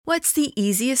What's the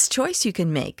easiest choice you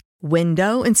can make?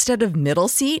 Window instead of middle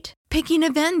seat? Picking a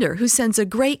vendor who sends a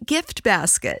great gift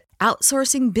basket?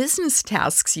 Outsourcing business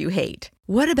tasks you hate?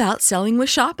 What about selling with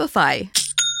Shopify?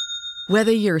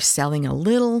 Whether you're selling a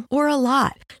little or a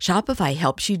lot, Shopify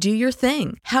helps you do your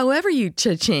thing, however you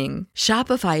cha-ching.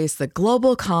 Shopify is the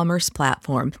global commerce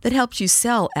platform that helps you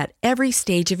sell at every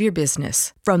stage of your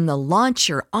business. From the launch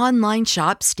your online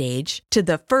shop stage to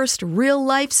the first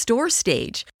real-life store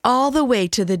stage, all the way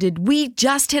to the did we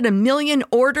just hit a million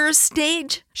orders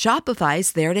stage.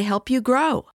 Shopify's there to help you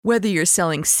grow. Whether you're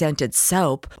selling scented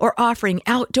soap or offering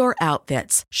outdoor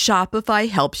outfits, Shopify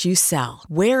helps you sell.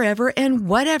 Wherever and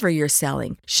whatever you're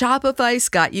selling, Shopify's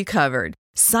got you covered.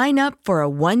 Sign up for a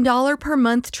 $1 per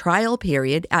month trial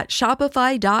period at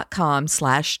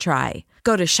shopify.com/try.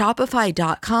 Go to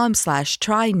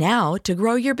shopify.com/try now to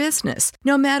grow your business,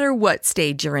 no matter what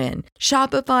stage you're in.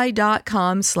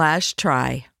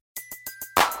 Shopify.com/try.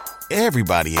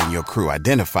 Everybody in your crew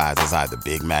identifies as either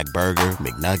Big Mac Burger,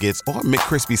 McNuggets, or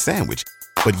McCrispy Sandwich.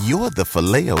 But you're the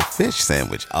Filet-O-Fish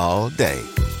Sandwich all day.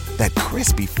 That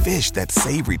crispy fish, that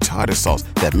savory tartar sauce,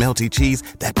 that melty cheese,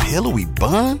 that pillowy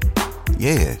bun.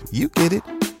 Yeah, you get it.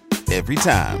 Every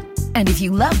time. And if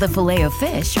you love the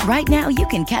Filet-O-Fish, right now you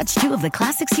can catch two of the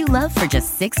classics you love for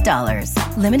just $6.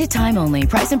 Limited time only.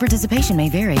 Price and participation may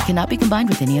vary. Cannot be combined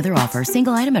with any other offer.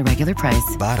 Single item at regular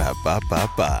price.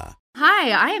 Ba-da-ba-ba-ba. Hi,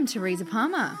 I am Teresa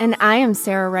Palmer. And I am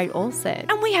Sarah Wright Olsen.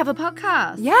 And we have a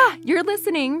podcast. Yeah, you're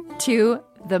listening to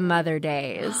The Mother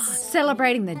Days.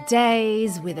 Celebrating the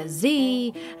days with a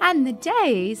Z and the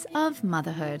days of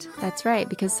motherhood. That's right,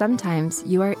 because sometimes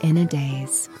you are in a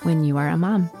daze when you are a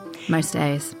mom. Most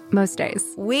days. Most days.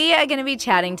 We are going to be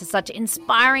chatting to such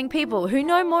inspiring people who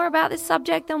know more about this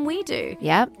subject than we do.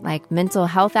 Yep, like mental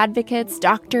health advocates,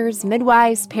 doctors,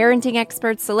 midwives, parenting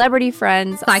experts, celebrity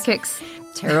friends, psychics,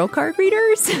 tarot card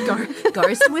readers,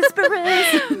 ghost whisperers,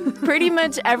 pretty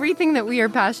much everything that we are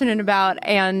passionate about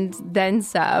and then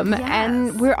some. Yes.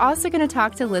 And we're also going to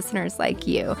talk to listeners like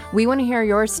you. We want to hear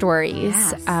your stories,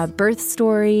 birth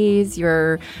stories,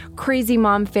 your crazy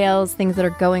mom fails, things that are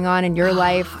going on in your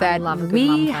life that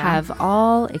we have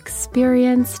all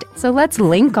experienced. So let's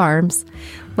link arms.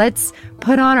 Let's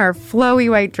put on our flowy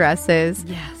white dresses.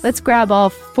 Yes. Let's grab all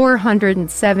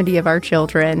 470 of our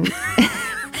children.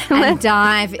 And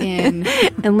dive in.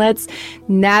 And let's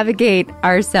navigate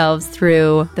ourselves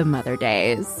through the Mother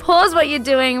Days. Pause what you're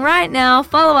doing right now.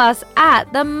 Follow us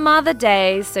at The Mother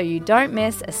Days so you don't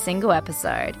miss a single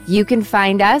episode. You can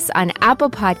find us on Apple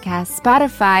Podcasts,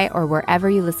 Spotify, or wherever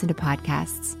you listen to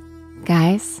podcasts.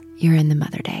 Guys, you're in the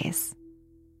Mother Days.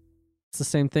 It's the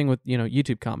same thing with,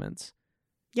 YouTube comments.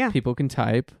 Yeah. People can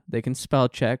type, they can spell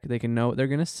check, they can know what they're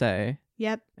going to say.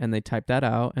 Yep. And they type that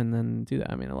out and then do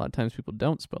that. I mean, a lot of times people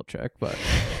don't spell check, but...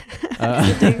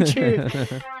 That's the dang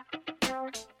truth.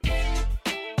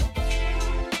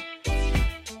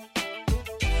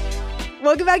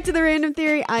 Welcome back to The Random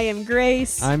Theory. I am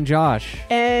Grace. I'm Josh.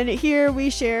 And here we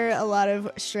share a lot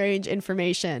of strange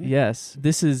information. Yes.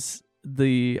 This is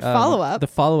the... follow-up. The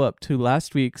follow-up to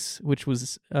last week's, which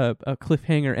was a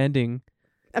cliffhanger ending.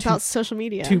 About social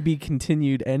media. To be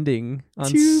continued ending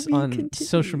on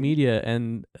social media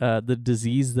and the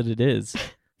disease that it is.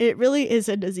 It really is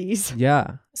a disease.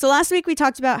 Yeah. So last week we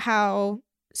talked about how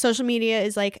social media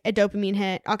is like a dopamine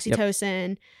hit,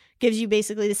 oxytocin, gives you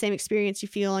basically the same experience you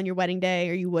feel on your wedding day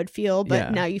or you would feel,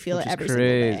 but now you feel it every single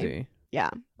day.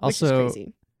 Yeah. Also, which is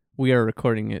crazy. We are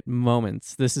recording it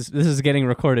moments. This is getting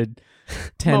recorded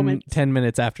 10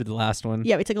 minutes after the last one.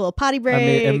 Yeah, we took a little potty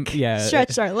break.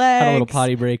 Stretched our legs. Had a little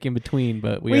potty break in between,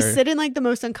 but we sit in like the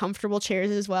most uncomfortable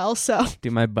chairs as well. So,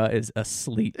 dude, my butt is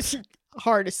asleep.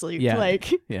 Hard asleep. Yeah,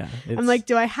 I'm like,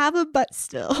 do I have a butt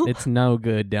still? It's no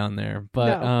good down there,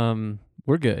 but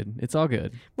we're good. It's all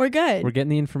good. We're good. We're getting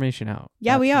the information out.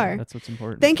 Yeah, we are. That's what's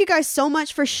important. Thank you guys so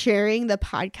much for sharing the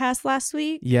podcast last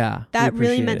week. Yeah. That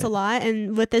really meant a lot.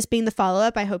 And with this being the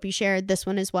follow-up, I hope you shared this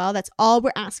one as well. That's all we're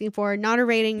asking for. Not a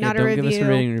rating, not a review. Don't give us a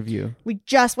rating review. We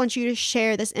just want you to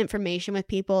share this information with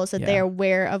people so they're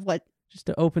aware of what... Just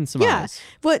to open some eyes.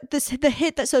 What the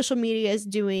hit that social media is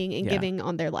doing and giving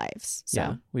on their lives. So.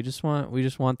 Yeah. We just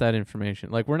want that information.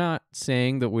 Like, we're not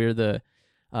saying that we're the...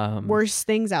 worst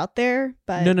things out there,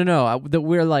 but no that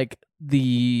we're like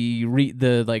the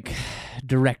like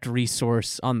direct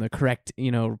resource on the correct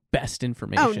best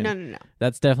information. Oh no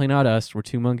That's definitely not us. We're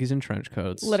two monkeys in trench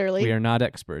coats. Literally, we are not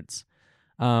experts,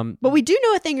 but we do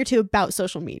know a thing or two about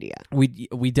social media.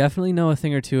 We definitely know a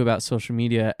thing or two about social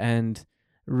media, and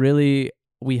really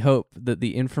we hope that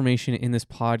the information in this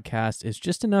podcast is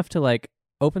just enough to like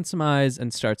open some eyes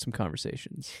and start some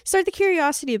conversations. Start the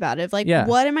curiosity about it. Like,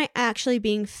 what am I actually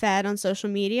being fed on social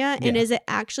media? And is it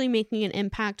actually making an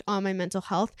impact on my mental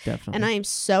health? Definitely. And I am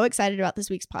so excited about this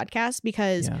week's podcast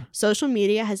because social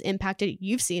media has impacted,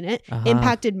 you've seen it,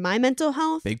 impacted my mental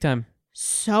health. Big time.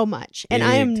 So much. And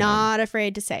I am not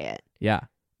afraid to say it. Yeah.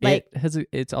 Like,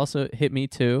 it's also hit me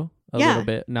too a little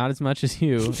bit. Not as much as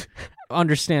you.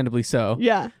 Understandably so.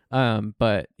 Yeah.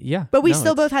 But yeah. But we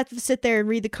still both have to sit there and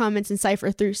read the comments and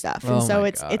cipher through stuff. And so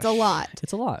it's a lot.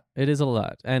 It's a lot. It is a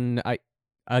lot. And I,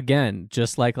 again,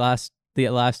 just like the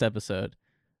last episode,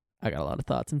 I got a lot of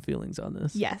thoughts and feelings on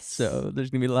this. Yes. So there's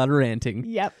going to be a lot of ranting.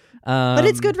 Yep. But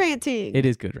it's good ranting. It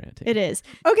is good ranting. It is.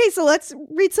 Okay, so let's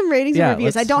read some ratings and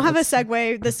reviews. I don't have a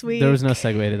segue this week. There was no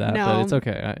segue to that, but it's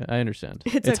okay. I understand.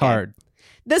 It's okay. Hard.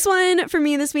 This one for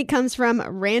me this week comes from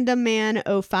Random Man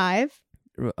 05.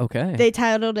 Okay. They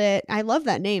titled it, I love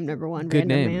that name, number one. Good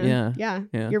Random name. Man.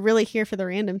 Yeah. You're really here for the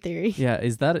random theory. Yeah.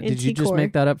 Is that, did you just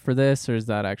make that up for this, or is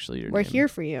that actually your We're name? here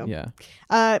for you.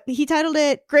 Yeah. He titled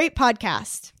it, Great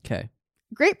Podcast. Okay.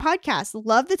 Great podcast.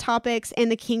 Love the topics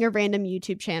and the King of Random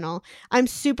YouTube channel. I'm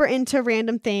super into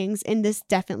random things, and this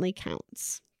definitely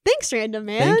counts. Thanks, Random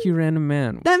Man. Thank you, Random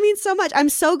Man. That means so much. I'm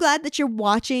so glad that you're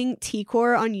watching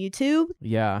T-Core on YouTube.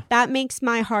 Yeah. That makes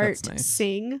my heart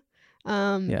sing.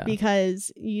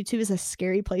 Because YouTube is a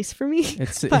scary place for me.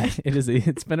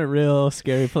 It's been a real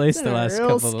scary place the last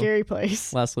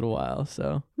last little while.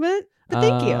 So But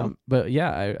thank you. But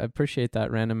yeah, I appreciate that,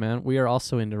 Random Man. We are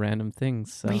also into random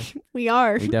things. So we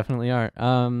are. We definitely are.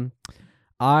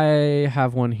 I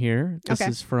have one here. This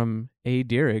is from A.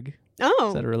 Deerig. Oh.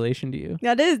 Is that a relation to you?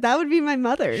 That would be my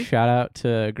mother. Shout out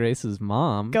to Grace's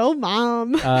mom. Go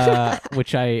mom.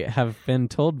 Which I have been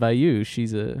told by you,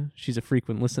 she's a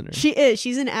frequent listener. She is.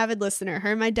 She's an avid listener.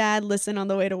 Her and my dad listen on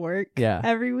the way to work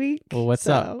every week. Well, what's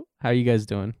up? How are you guys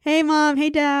doing? Hey mom,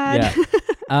 hey dad.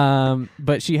 Yeah.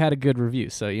 But she had a good review,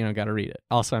 so got to read it.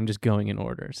 Also, I'm just going in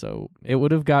order. So it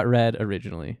would have got read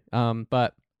originally.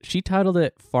 But she titled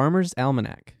it Farmer's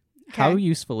Almanac. Okay. How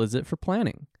useful is it for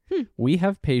planning? We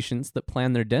have patients that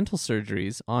plan their dental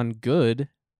surgeries on good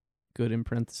in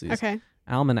parentheses,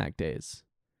 almanac days.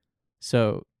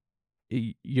 So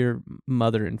your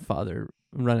mother and father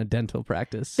run a dental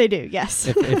practice. They do, yes.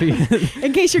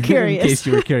 In case you're curious. In case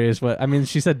you were curious.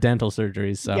 She said dental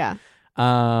surgeries. So. Yeah.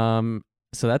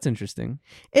 So that's interesting.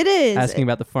 It is. Asking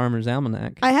about the Farmer's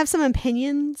Almanac. I have some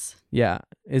opinions. Yeah.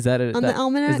 Is that on the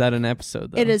almanac? Is that an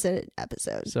episode, though? It is an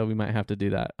episode. So we might have to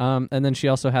do that. And then she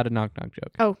also had a knock-knock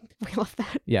joke. Oh, we love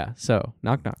that. Yeah. So,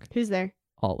 knock-knock. Who's there?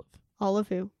 Olive. Olive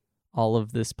who? All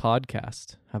of this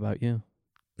podcast. How about you?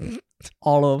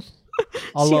 Olive.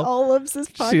 She olives this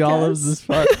podcast. She olives this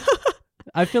podcast.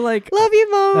 I feel like love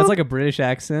you, mom. That's like a British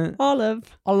accent. Olive.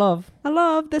 I love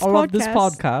this podcast. This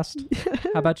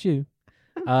podcast. How about you?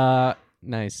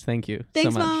 Nice. Thank you.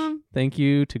 Thanks, so much. Mom. Thank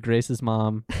you to Grace's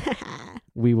mom.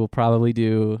 We will probably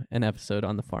do an episode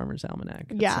on the Farmer's Almanac.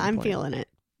 Yeah, I'm feeling it.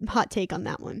 Hot take on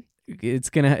that one.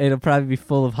 It'll probably be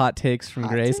full of hot takes from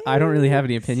Grace. I don't really have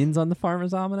any opinions on the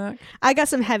Farmer's Almanac. I got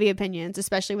some heavy opinions,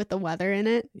 especially with the weather in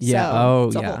it. Yeah. So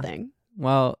it's a whole thing.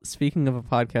 Well, speaking of a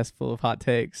podcast full of hot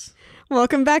takes,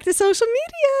 welcome back to social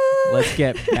media. Let's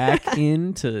get back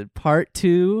into part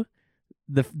 2.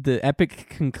 The epic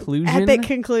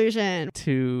conclusion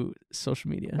to social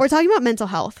media. We're talking about mental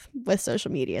health with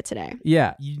social media today.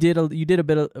 Yeah, you did a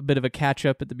bit of a catch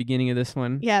up at the beginning of this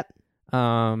one. Yep.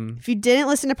 If you didn't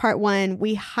listen to part 1,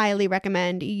 we highly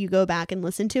recommend you go back and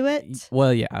listen to it.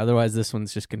 Well, yeah. Otherwise, this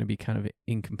one's just going to be kind of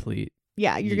incomplete.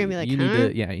 Yeah, you're gonna be like, you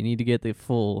need to get the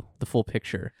full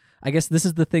picture. I guess this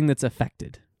is the thing that's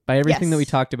affected by everything that we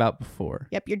talked about before.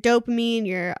 Yep, your dopamine,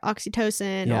 your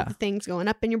oxytocin, all the things going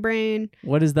up in your brain.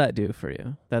 What does that do for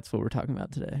you? That's what we're talking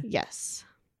about today. Yes.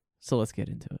 So let's get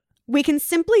into it. We can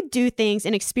simply do things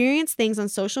and experience things on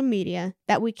social media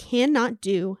that we cannot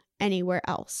do anywhere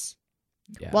else.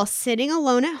 Yeah. While sitting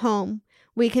alone at home,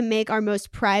 we can make our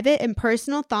most private and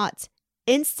personal thoughts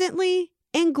instantly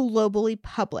and globally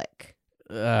public.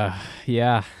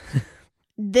 Yeah.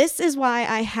 This is why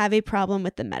I have a problem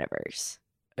with the metaverse.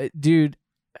 Dude,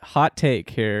 hot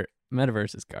take here.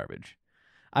 Metaverse is garbage.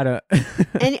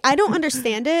 And I don't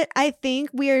understand it. I think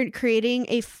we are creating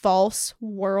a false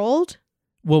world.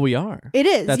 Well, we are. It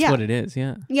is. That's what it is.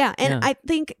 Yeah. Yeah. And I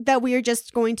think that we are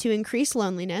just going to increase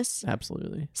loneliness.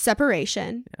 Absolutely.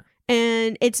 Separation. Yeah.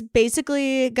 And it's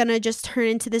basically going to just turn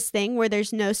into this thing where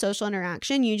there's no social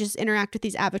interaction. You just interact with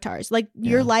these avatars. Like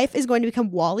your life is going to become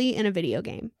WALL-E in a video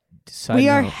game. We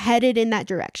are headed in that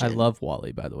direction. I love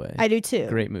WALL-E, by the way. I do too.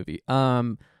 Great movie.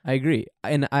 I agree.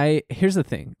 And here's the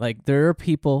thing. Like there are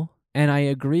people, and I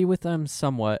agree with them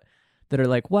somewhat, that are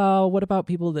like, well, what about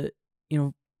people that, you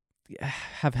know,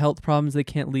 have health problems, they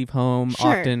can't leave home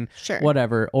often,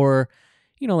 whatever, or,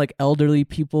 you know, like elderly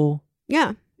people.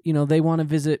 Yeah. You know, they want to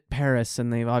visit Paris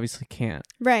and they obviously can't.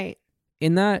 Right.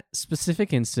 In that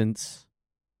specific instance,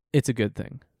 it's a good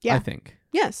thing, I think.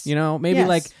 Yes. You know, maybe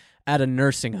like at a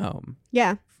nursing home.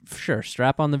 Yeah. Sure,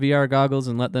 strap on the VR goggles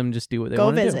and let them just do what they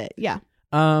want to do. Go visit, yeah.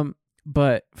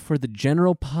 But for the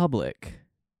general public,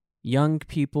 young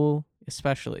people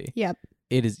especially,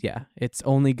 it is, it's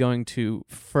only going to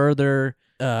further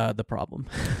the problem.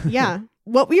 Yeah.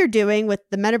 What we are doing with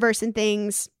the metaverse and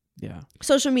things,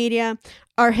 social media,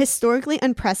 are historically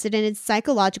unprecedented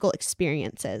psychological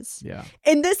experiences. Yeah.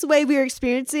 In this way, we are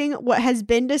experiencing what has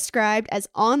been described as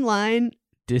online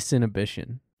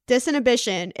disinhibition.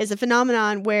 Disinhibition is a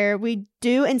phenomenon where we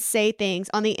do and say things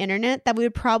on the internet that we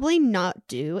would probably not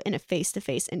do in a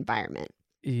face-to-face environment.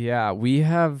 Yeah, we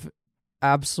have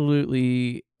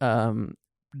absolutely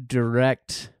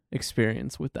direct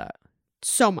experience with that.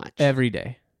 So much. Every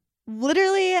day.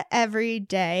 Literally every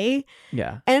day.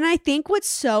 Yeah. And I think what's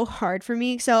so hard for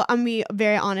me, so I'm going to be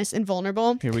very honest and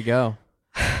vulnerable. Here we go.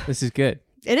 This is good.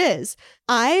 It is.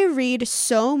 I read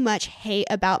so much hate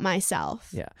about myself.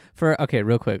 Yeah. Okay,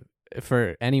 real quick.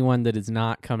 For anyone that is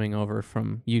not coming over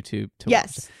from YouTube to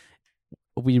watch,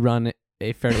 we run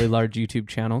a fairly large YouTube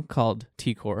channel called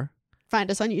T-Core.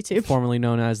 Find us on YouTube. Formerly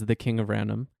known as The King of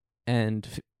Random. And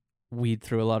weed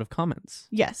through a lot of comments.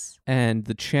 Yes. And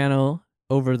the channel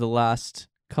over the last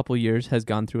couple years has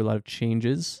gone through a lot of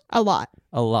changes. A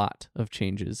lot of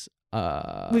changes.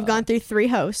 We've gone through 3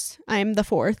 hosts. I am the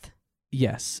 4th.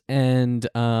 Yes. And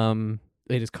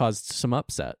it has caused some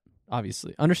upset,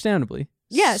 obviously. Understandably.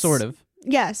 Yes. Sort of.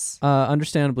 Yes.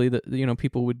 Understandably that, you know,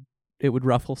 it would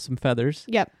ruffle some feathers.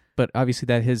 Yep. But obviously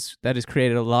that has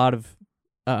created a lot of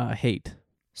hate.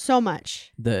 So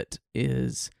much. That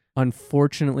is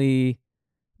unfortunately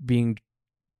being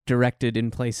directed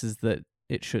in places that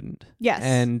it shouldn't. Yes.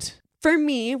 And for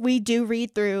me, we do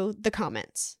read through the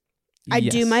comments. I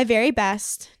do my very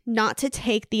best not to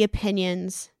take the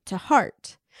opinions to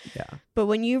heart. Yeah. But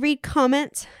when you read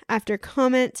comment after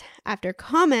comment after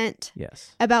comment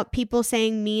about people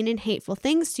saying mean and hateful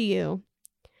things to you,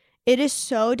 it is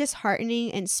so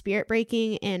disheartening and spirit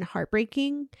breaking and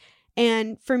heartbreaking.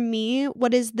 And for me,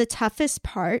 what is the toughest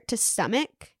part to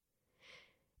stomach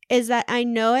is that I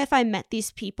know if I met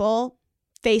these people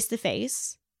face to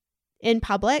face in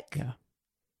public,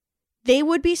 they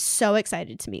would be so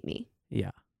excited to meet me.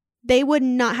 Yeah. They would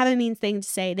not have a mean thing to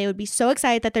say. They would be so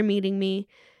excited that they're meeting me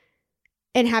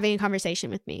and having a conversation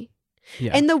with me.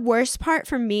 Yeah. And the worst part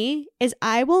for me is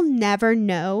I will never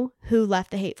know who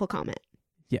left the hateful comment.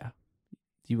 Yeah.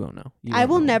 You won't know. I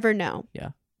will never know. Yeah.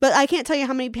 But I can't tell you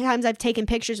how many times I've taken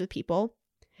pictures with people.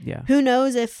 Yeah. Who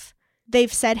knows if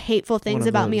they've said hateful things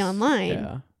about me online.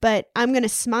 Yeah. But I'm going to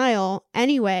smile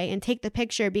anyway and take the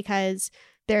picture because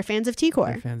they're fans of T-Core.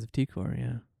 They're fans of T-Core,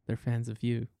 yeah. They're fans of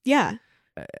you. Yeah.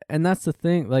 And that's the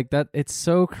thing, like that, it's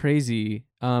so crazy.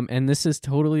 And this is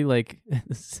totally like,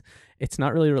 it's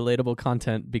not really relatable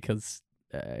content because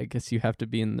I guess you have to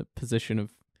be in the position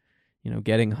of, you know,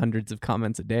 getting hundreds of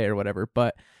comments a day or whatever.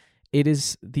 But it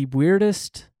is the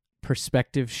weirdest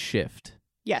perspective shift.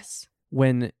 Yes.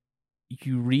 When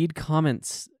you read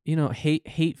comments, you know,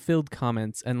 hate-filled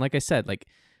comments. And like I said, like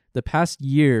the past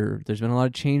year, there's been a lot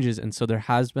of changes. And so there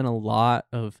has been a lot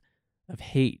of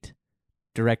hate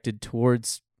directed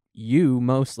towards you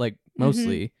mostly.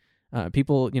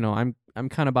 People, you know, I'm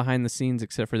kind of behind the scenes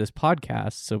except for this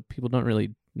podcast. So people don't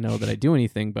really know that I do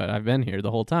anything, but I've been here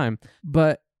the whole time.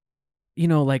 But, you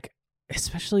know, like,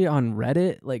 especially on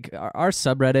Reddit, like our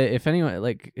subreddit, if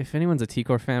anyone's a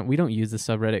T-Core fan, we don't use the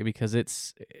subreddit because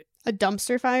it's a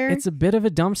dumpster fire. It's a bit of a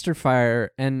dumpster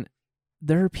fire. And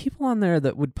there are people on there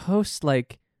that would post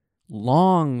like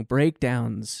long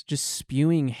breakdowns, just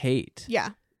spewing hate.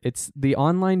 Yeah. It's the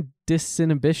online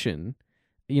disinhibition,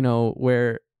 you know,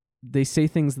 where they say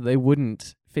things that they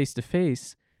wouldn't face to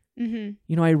face. You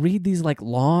know, I read these like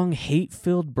long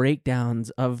hate-filled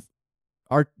breakdowns of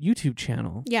our YouTube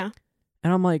channel. Yeah.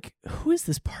 And I'm like, who is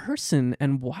this person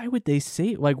and why would they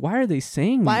say, like, why are they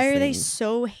saying Why these are things? they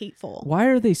so hateful? Why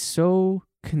are they so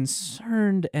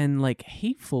concerned and like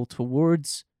hateful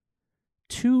towards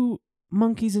two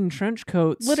monkeys in trench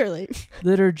coats? Literally.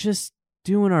 That are just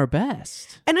doing our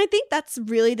best. And I think that's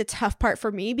really the tough part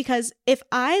for me because if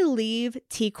I leave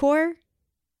T-Core,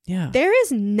 there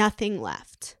is nothing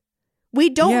left. We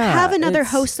don't have another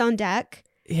host on deck.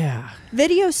 Yeah.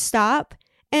 Videos stop.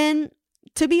 And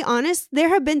to be honest, there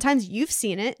have been times you've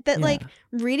seen it that like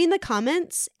reading the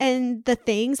comments and the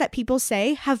things that people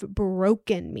say have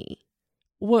broken me.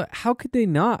 Well, how could they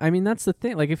not? I mean, that's the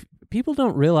thing. Like, if people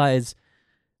don't realize,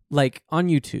 like, on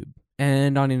YouTube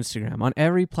and on Instagram, on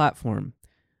every platform,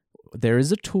 there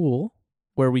is a tool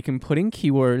where we can put in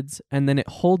keywords and then it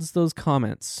holds those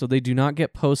comments so they do not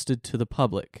get posted to the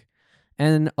public.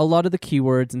 And a lot of the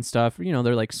keywords and stuff, you know,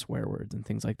 they're like swear words and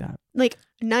things like that. Like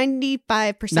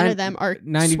 95% of them are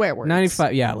swear words.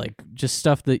 95, yeah, like just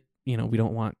stuff that, you know, we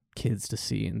don't want kids to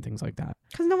see and things like that.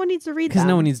 Because no one needs to read that. Because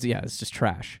no one needs to, yeah, it's just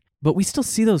trash. But we still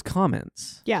see those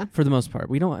comments. Yeah. For the most part.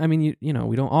 We don't, I mean, you know,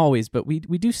 we don't always, but we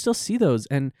do still see those.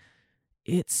 And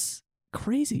it's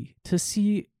crazy to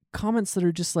see comments that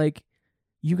are just like,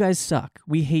 you guys suck.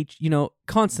 We hate, you know,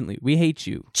 constantly. We hate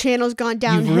you. Channel's gone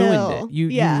downhill. You ruined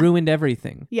it. You ruined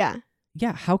everything. Yeah.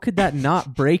 Yeah. How could that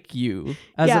not break you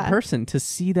as a person to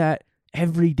see that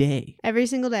every day? Every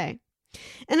single day.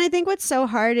 And I think what's so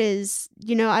hard is,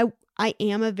 you know, I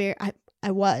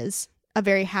was a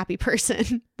very happy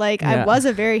person. Like I was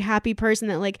a very happy person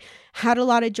that like had a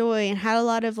lot of joy and had a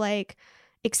lot of like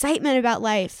excitement about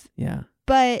life. Yeah.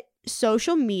 But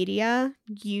social media,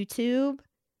 YouTube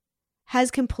has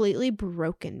completely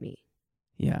broken me.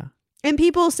 Yeah. And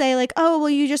people say like, oh, well,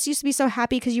 you just used to be so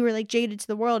happy because you were like jaded to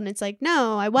the world. And it's like,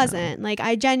 no, I wasn't. No. Like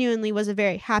I genuinely was a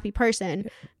very happy person,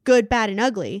 good, bad, and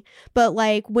ugly. But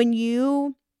like when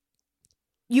you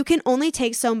can only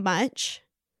take so much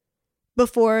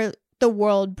before the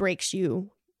world breaks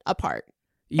you apart.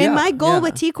 Yeah, and my goal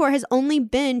with T-Core has only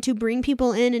been to bring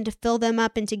people in and to fill them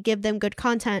up and to give them good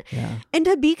content. Yeah. And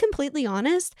to be completely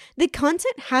honest, the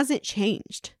content hasn't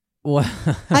changed. Well,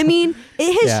 I mean,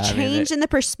 it has changed in the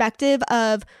perspective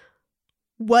of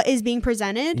what is being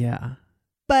presented. Yeah.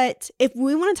 But if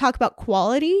we want to talk about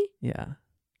quality,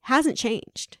 hasn't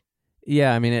changed.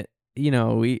 Yeah, I mean, it. You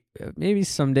know, we maybe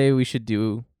someday we should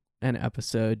do an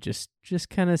episode just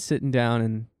kind of sitting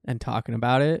down and talking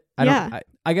about it.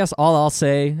 I guess all I'll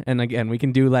say, and again, we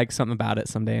can do like something about it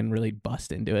someday and really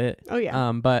bust into it. Oh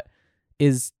yeah. But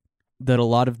is that a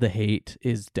lot of the hate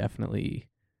is definitely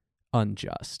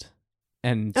unjust,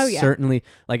 and certainly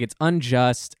like it's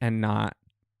unjust and not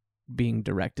being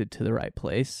directed to the right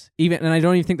place. And I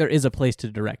don't even think there is a place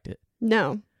to direct it.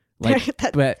 No, like,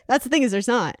 but that's the thing is there's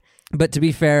not. But to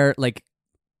be fair, like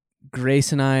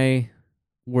Grace and I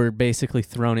were basically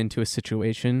thrown into a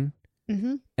situation,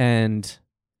 and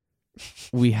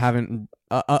we haven't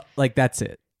like that's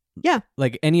it. Yeah,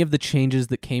 like any of the changes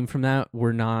that came from that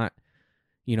were not.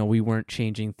 You know, we weren't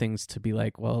changing things to be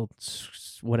like, well,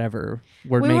 whatever.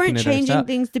 We weren't changing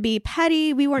things to be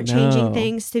petty. We weren't changing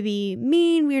things to be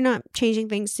mean. We're not changing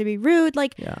things to be rude.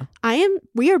 Like,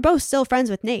 we are both still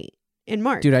friends with Nate and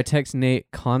Mark. Dude, I text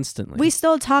Nate constantly. We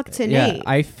still talk to Nate.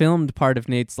 I filmed part of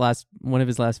Nate's one of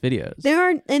his last videos.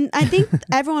 And I think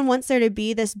everyone wants there to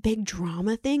be this big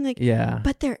drama thing. Like,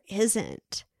 but there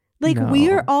isn't. Like, we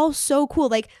are all so cool.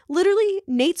 Like, literally,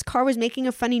 Nate's car was making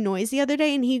a funny noise the other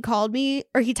day, and he called me,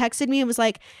 or he texted me and was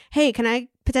like, hey, can I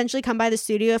potentially come by the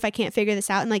studio if I can't figure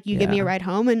this out? And, like, you give me a ride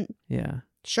home? And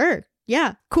sure.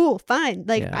 Yeah. Cool. Fine.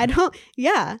 Like, I don't.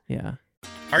 Yeah. Yeah.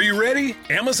 Are you ready?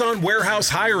 Amazon Warehouse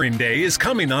Hiring Day is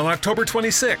coming on October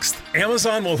 26th.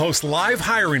 Amazon will host live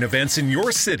hiring events in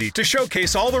your city to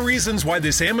showcase all the reasons why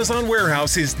this Amazon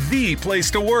warehouse is the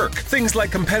place to work. Things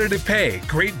like competitive pay,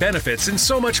 great benefits, and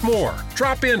so much more.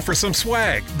 Drop in for some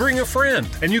swag, bring a friend,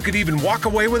 and you could even walk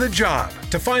away with a job.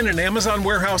 To find an Amazon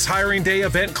Warehouse Hiring Day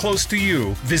event close to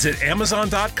you, visit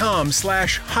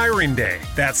amazon.com/hiring day.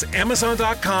 That's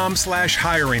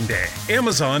amazon.com/hiring day.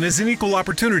 Amazon is an equal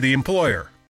opportunity employer.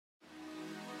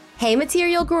 Hey,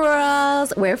 Material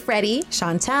Girls. We're Freddie,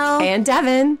 Chantel, and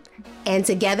Devin. And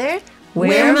together,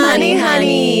 we're Money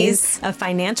Honeys, a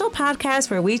financial podcast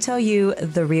where we tell you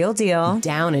the real deal,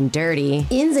 down and dirty,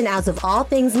 ins and outs of all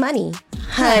things money.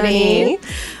 Honey.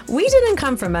 We didn't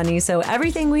come from money, so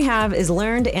everything we have is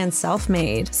learned and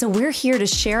self-made. So we're here to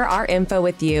share our info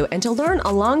with you and to learn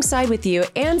alongside with you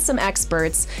and some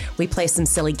experts. We play some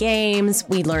silly games,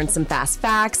 we learn some fast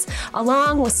facts,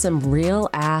 along with some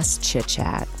real-ass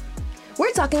chit-chat.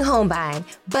 We're talking home buying,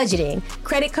 budgeting,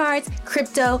 credit cards,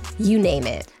 crypto, you name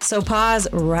it. So pause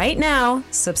right now,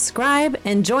 subscribe,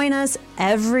 and join us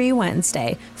every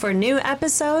Wednesday for new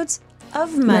episodes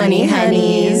of Money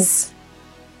Honeys.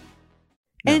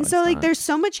 And so, like, there's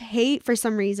so much hate for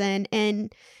some reason.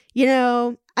 And, you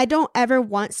know, I don't ever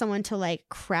want someone to, like,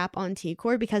 crap on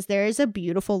T-Core because there is a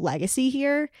beautiful legacy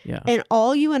here. Yeah. And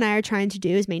all you and I are trying to do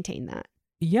is maintain that.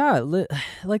 Yeah.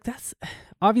 Like, that's...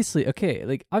 Obviously, okay,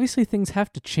 like, obviously things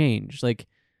have to change. Like,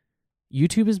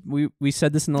 YouTube is, we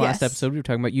said this in the last episode, we were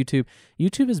talking about YouTube.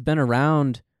 YouTube has been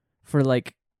around for,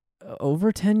 like,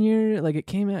 over 10 years. Like, it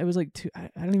came out, it was like,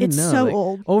 I don't even know. It's so like,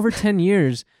 old. Over 10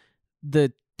 years.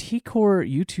 the T-Core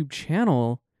YouTube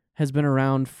channel has been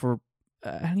around for,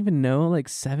 I don't even know, like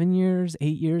 7 years,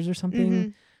 8 years or something. Mm-hmm.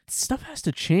 Stuff has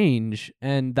to change,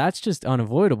 and that's just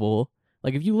unavoidable.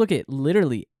 Like, if you look at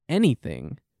literally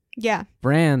anything,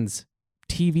 brands,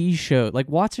 TV show, like,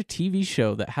 watch a TV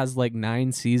show that has like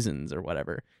 9 seasons or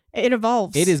whatever. It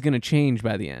evolves. It is going to change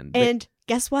by the end. And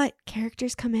guess what?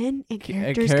 Characters come in and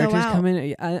characters go out. Come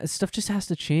in. Stuff just has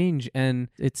to change, and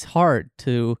it's hard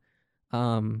to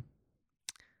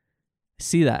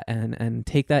see that and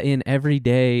take that in every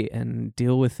day and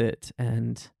deal with it.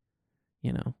 And,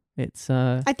 you know, it's...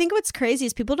 I think what's crazy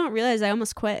is people don't realize I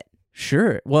almost quit.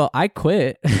 Sure. Well, I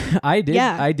quit. I did.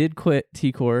 Yeah. I did quit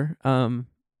T-Core. And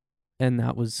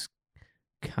that was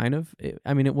kind of...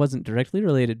 I mean, it wasn't directly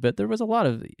related, but there was a lot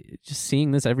of... Just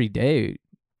seeing this every day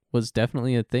was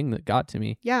definitely a thing that got to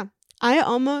me. Yeah. I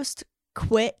almost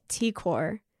quit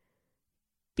T-Core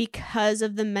because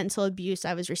of the mental abuse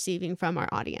I was receiving from our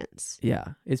audience.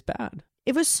 Yeah, it's bad.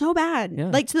 It was so bad. Yeah.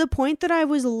 Like, to the point that I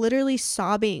was literally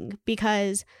sobbing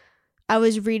because I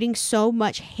was reading so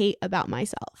much hate about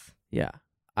myself. Yeah.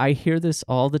 I hear this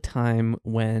all the time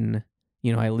when,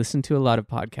 you know, I listen to a lot of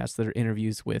podcasts that are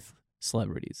interviews with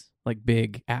celebrities, like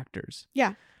big actors.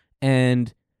 Yeah.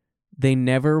 And they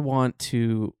never want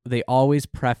to, they always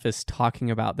preface talking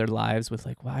about their lives with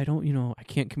like, well, I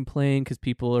can't complain because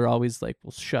people are always like,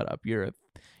 well, shut up. You're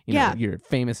a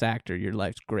famous actor. Your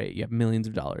life's great. You have millions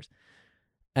of dollars.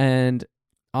 And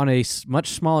on a much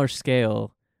smaller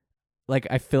scale, like,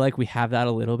 I feel like we have that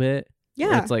a little bit.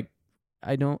 Yeah. It's like,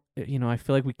 I feel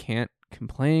like we can't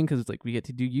complain because it's like we get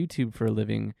to do YouTube for a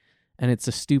living and it's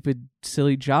a stupid,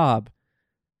 silly job.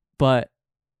 But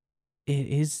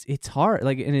it's hard,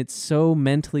 like, and it's so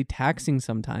mentally taxing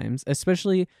sometimes,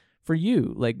 especially for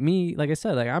you. Like me, like I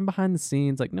said, like, I'm behind the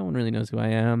scenes, like, no one really knows who I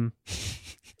am.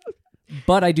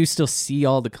 But I do still see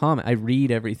all the comments. I read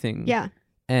everything. Yeah.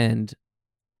 And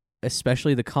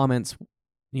especially the comments,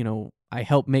 you know, I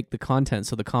help make the content.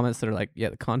 So the comments that are like, yeah,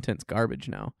 the content's garbage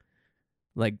now.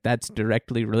 Like, that's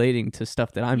directly relating to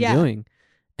stuff that I'm doing.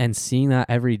 And seeing that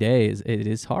every day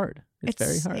is hard. It's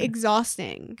very hard.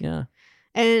 Exhausting. Yeah.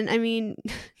 And I mean,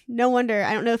 no wonder.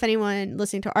 I don't know if anyone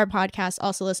listening to our podcast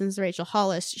also listens to Rachel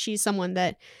Hollis. She's someone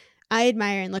that I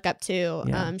admire and look up to.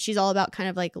 Yeah. She's all about kind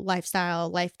of like lifestyle,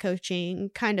 life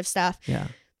coaching kind of stuff. Yeah.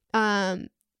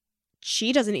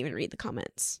 She doesn't even read the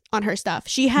comments on her stuff.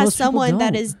 She has someone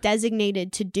that is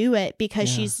designated to do it because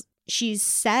she's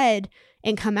said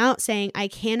and come out saying, I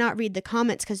cannot read the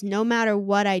comments because no matter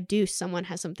what I do, someone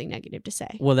has something negative to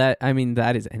say. Well, that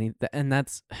is and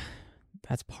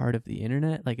that's part of the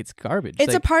internet. Like, it's garbage.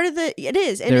 It's like, a part of it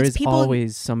is. And there it's is people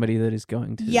always somebody that is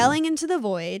going to yelling into the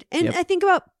void. And I think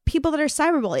about people that are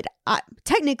cyberbullied.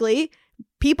 Technically,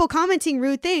 people commenting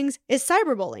rude things is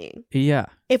cyberbullying. Yeah.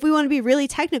 If we want to be really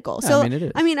technical. Yeah, so, it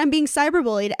is. I mean, I'm being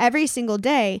cyberbullied every single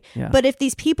day. Yeah. But if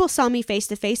these people saw me face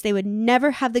to face, they would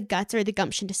never have the guts or the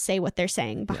gumption to say what they're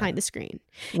saying behind the screen.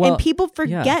 Well, and people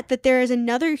forget that there is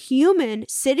another human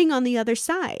sitting on the other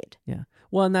side. Yeah.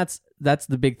 Well, and that's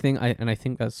the big thing. I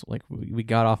think that's like we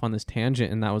got off on this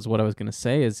tangent, and that was what I was going to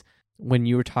say is when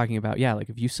you were talking about, like,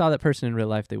 if you saw that person in real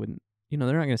life, they wouldn't, they're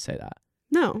not going to say that.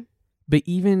 No. But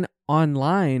even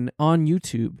online, on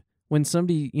YouTube, when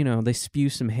somebody, they spew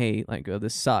some hate, like, oh,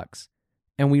 this sucks,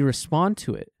 and we respond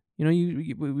to it,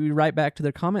 we write back to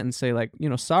their comment and say, like,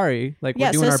 sorry, like,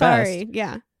 we're doing our best.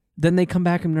 Yeah. Then they come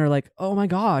back and they're like, oh my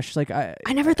gosh, like, I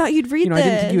never thought you'd read this. I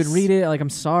didn't think you would read it. Like, I'm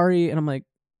sorry. And I'm like,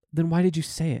 then why did you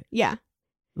say it? Yeah.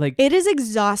 Like, it is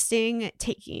exhausting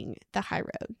taking the high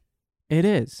road. It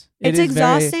is. It's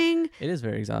exhausting. It is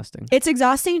very exhausting. It's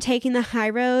exhausting taking the high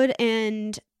road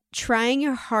and trying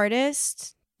your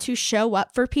hardest to show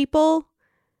up for people.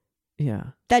 Yeah.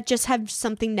 That just have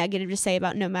something negative to say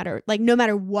about no matter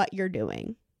what you're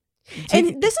doing.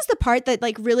 And this is the part that,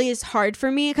 like, really is hard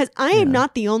for me because I am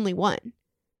not the only one.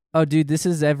 Oh, dude, this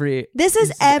is every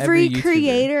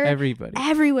creator, everybody,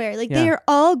 everywhere. Like, they are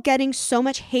all getting so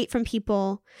much hate from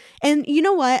people. And you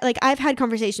know what? Like, I've had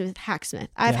conversations with Hacksmith.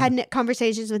 I've had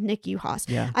conversations with Nick Uhas.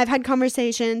 Yeah. I've had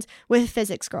conversations with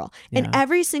Physics Girl. And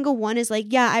every single one is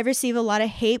like, I receive a lot of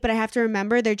hate, but I have to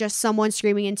remember they're just someone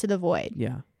screaming into the void.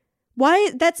 Yeah.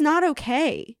 Why? That's not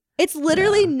okay. It's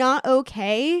literally not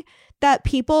okay that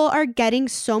people are getting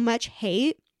so much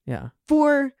hate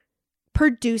for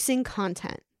producing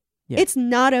content. Yeah. It's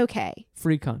not okay.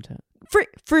 Free content.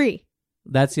 Free.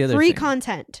 That's the other free thing.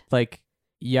 Content. Like,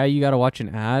 you got to watch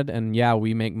an ad, and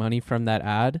we make money from that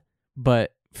ad,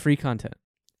 but free content.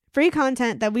 Free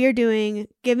content that we are doing,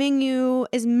 giving you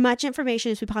as much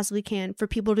information as we possibly can for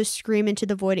people to scream into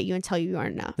the void at you and tell you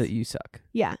aren't enough. That you suck.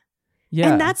 Yeah.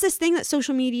 And that's this thing that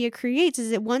social media creates,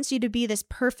 is it wants you to be this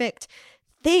perfect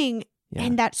thing. Yeah.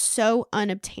 And that's so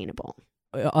unobtainable.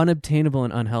 Unobtainable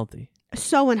and unhealthy.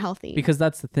 So unhealthy. Because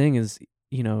that's the thing is,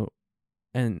 you know,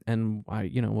 and I,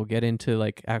 you know, we'll get into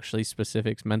like actually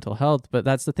specifics, mental health, but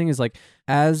that's the thing is like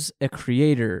as a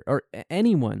creator or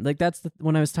anyone, like that's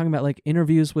when I was talking about like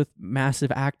interviews with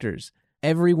massive actors,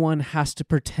 everyone has to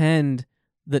pretend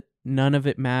that none of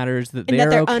it matters, that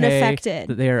they're okay, unaffected,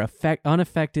 that they are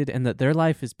unaffected, and that their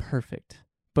life is perfect.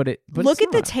 But look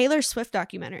at the Taylor Swift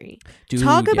documentary. Dude,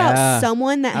 talk about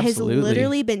someone that has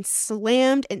literally been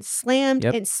slammed and slammed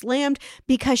and slammed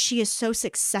because she is so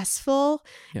successful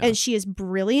and she is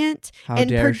brilliant and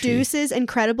produces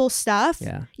incredible stuff.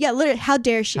 Yeah, literally, how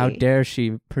dare she? How dare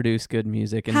she produce good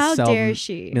music and sell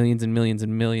millions and millions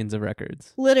and millions of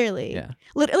records? Literally,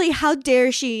 how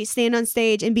dare she stand on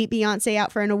stage and beat Beyonce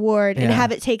out for an award and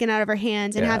have it taken out of her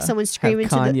hands and have someone scream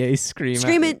at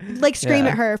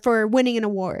her for winning an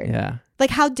award. Yeah. Like,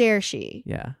 how dare she?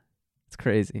 Yeah. It's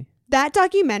crazy. That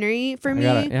documentary for me.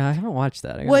 I haven't watched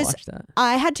that. I gotta watch that.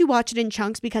 I had to watch it in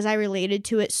chunks because I related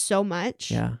to it so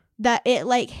much. Yeah. That it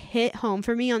like hit home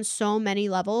for me on so many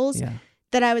levels. Yeah.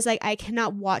 That I was like, I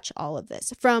cannot watch all of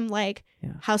this. From like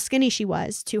how skinny she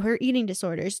was to her eating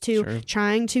disorders to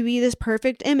trying to be this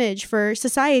perfect image for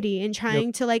society and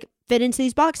trying to like fit into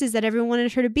these boxes that everyone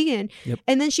wanted her to be in.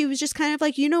 And then she was just kind of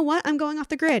like, you know what? I'm going off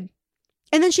the grid.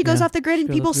 And then she goes off the grid and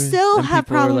people still have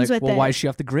problems with it. Why is she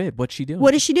off the grid? What's she doing?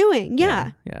 What is she doing?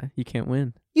 Yeah. Yeah. You can't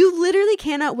win. You literally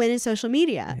cannot win in social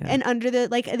media and under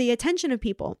the attention of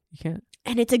people. You can't.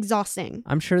 And it's exhausting.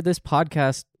 I'm sure this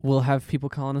podcast will have people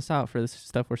calling us out for this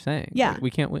stuff we're saying. Yeah. Like,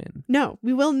 we can't win. No,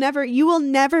 you will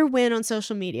never win on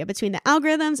social media between the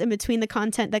algorithms and between the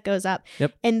content that goes up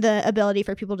and the ability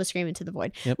for people to scream into the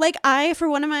void. Like for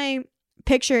one of my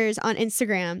pictures on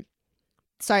Instagram,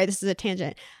 sorry, this is a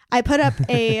tangent. I put up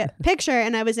a picture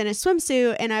and I was in a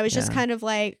swimsuit and I was just kind of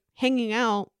like hanging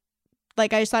out.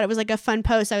 Like, I just thought it was like a fun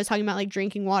post. I was talking about like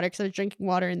drinking water because I was drinking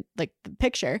water in like the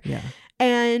picture. Yeah.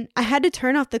 And I had to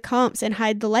turn off the comps and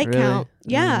hide the like count.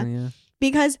 Yeah.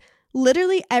 Because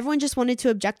literally everyone just wanted to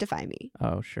objectify me.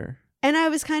 Oh, sure. And I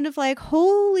was kind of like,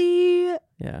 holy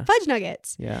fudge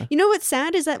nuggets. Yeah. You know what's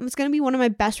sad is that it's going to be one of my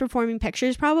best performing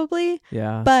pictures probably.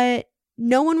 Yeah. But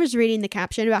no one was reading the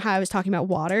caption about how I was talking about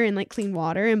water and like clean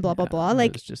water and blah, blah, blah.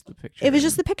 Like, it was just the picture. It was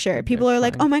just the picture. People are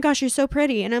like, oh my gosh, you're so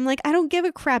pretty. And I'm like, I don't give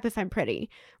a crap if I'm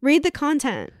pretty. Read the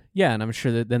content. Yeah. And I'm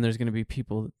sure that then there's going to be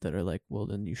people that are like, well,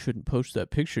 then you shouldn't post that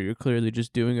picture. You're clearly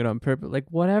just doing it on purpose. Like,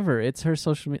 whatever. It's her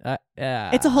social media.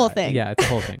 It's a whole thing. Yeah, it's a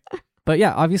whole thing. But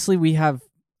yeah, obviously we have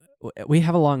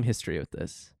a long history with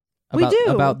this. We do.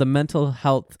 About the mental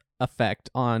health effect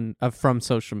from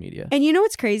social media. And you know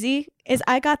what's crazy is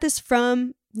I got this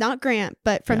from not Grant,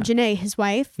 but from Janae, his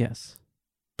wife. Yes.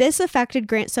 This affected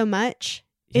Grant so much.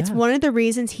 It's one of the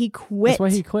reasons he quit. That's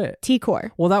why he quit.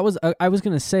 T-Core. Well, that was, I was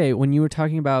going to say, when you were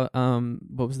talking about,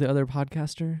 what was the other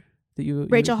podcaster that you...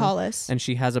 Rachel Hollis. And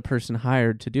she has a person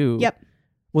hired to do... Yep.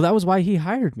 Well, that was why he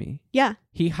hired me. Yeah.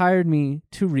 He hired me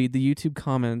to read the YouTube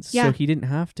comments so he didn't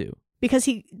have to. Because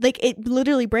it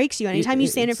literally breaks you. Anytime you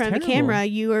stand in front of a camera,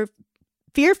 you are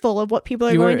fearful of what people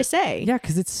are going to say. Yeah,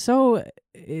 because it's so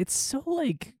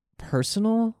like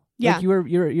personal. Yeah, like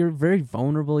you're very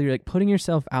vulnerable. You're like putting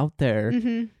yourself out there,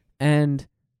 and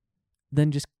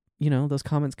then just those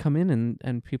comments come in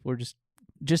and people are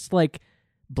just like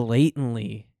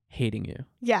blatantly hating you.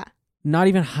 Yeah, not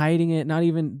even hiding it.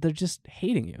 They're just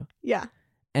hating you. Yeah,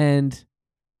 and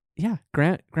yeah,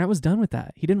 Grant was done with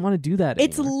that. He didn't want to do that.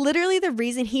 It's anymore. Literally the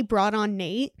reason he brought on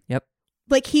Nate. Yep.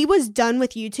 Like, he was done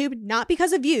with YouTube, not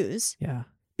because of views. Yeah.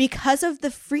 Because of the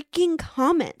freaking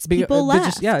comments people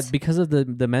left. Because of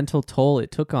the mental toll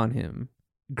it took on him.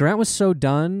 Grant was so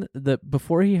done that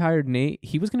before he hired Nate,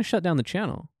 he was going to shut down the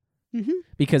channel. Mm-hmm.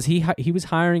 Because he was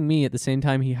hiring me at the same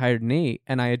time he hired Nate,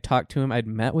 and I had talked to him, I'd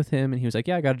met with him, and he was like,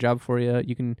 yeah, I got a job for you.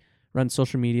 You can run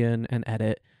social media and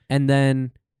edit. And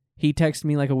then he texted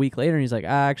me like a week later, and he's like,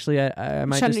 actually, I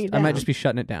might just be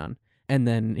shutting it down. And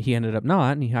then he ended up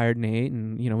not, and he hired Nate,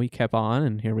 and we kept on,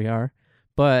 and here we are.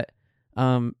 But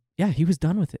he was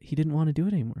done with it. He didn't want to do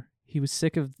it anymore. He was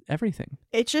sick of everything.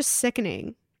 It's just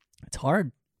sickening. It's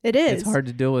hard. It is. It's hard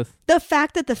to deal with. The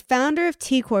fact that the founder of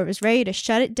T-Core was ready to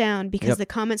shut it down because the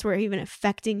comments were even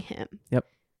affecting him. Yep.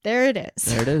 There it is.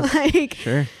 There it is. Like,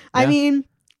 sure. Yeah. I mean,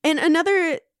 and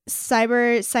another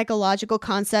cyber psychological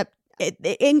concept, it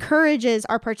encourages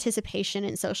our participation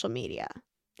in social media.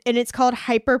 And it's called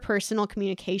hyper-personal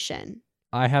communication.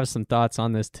 I have some thoughts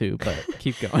on this too, but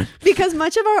keep going. Because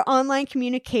much of our online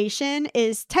communication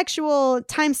is textual,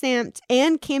 time-stamped,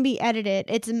 and can be edited,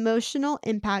 its emotional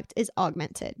impact is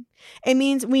augmented. It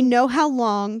means we know how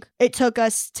long it took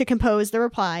us to compose the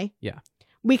reply. Yeah.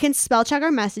 We can spell check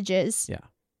our messages. Yeah.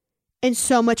 And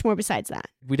so much more besides that.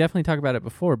 We definitely talked about it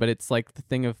before, but it's like the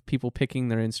thing of people picking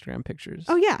their Instagram pictures.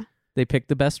 Oh, yeah. They pick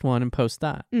the best one and post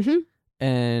that. Mm-hmm.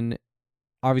 And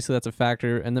obviously that's a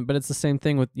factor. But it's the same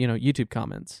thing with, YouTube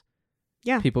comments.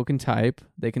 Yeah. People can type,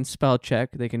 they can spell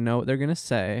check, they can know what they're going to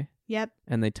say. Yep.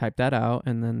 And they type that out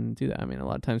and then do that. I mean, a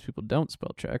lot of times people don't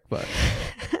spell check, but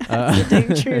that's the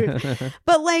dang truth.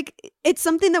 But it's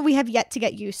something that we have yet to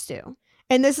get used to.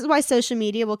 And this is why social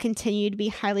media will continue to be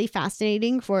highly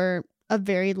fascinating for a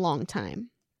very long time.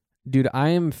 Dude, I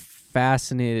am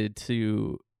fascinated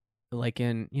to,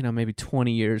 in, maybe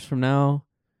 20 years from now,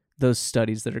 those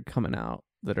studies that are coming out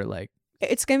that are like...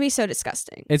 It's going to be so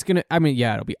disgusting. It's going to... I mean,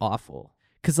 yeah, it'll be awful.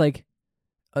 Because,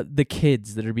 the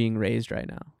kids that are being raised right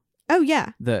now. Oh,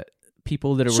 yeah. The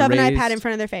people that are shove raised... an iPad in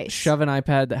front of their face. Shove an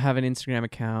iPad, that have an Instagram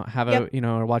account, have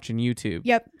are watching YouTube.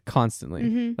 Yep. Constantly.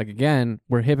 Mm-hmm. Again,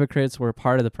 we're hypocrites. We're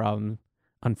part of the problem,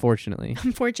 unfortunately.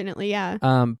 Unfortunately, yeah.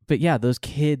 But yeah, those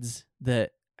kids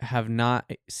that have not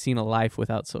seen a life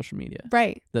without social media.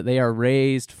 Right. That they are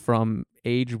raised from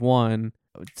age 1,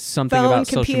 something phone, about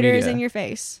social media. computers in your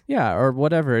face. Yeah, or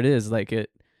whatever it is.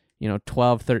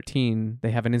 12, 13,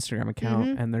 they have an Instagram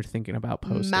account and they're thinking about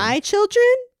posting. My children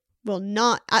will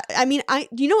not. I mean,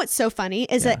 you know what's so funny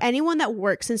is that anyone that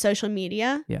works in social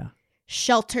media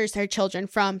shelters their children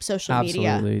from social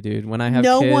media. Absolutely, dude. When I have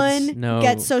no kids, one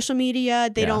gets social media.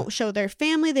 They don't show their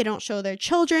family. They don't show their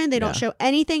children. They don't show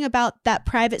anything about that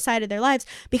private side of their lives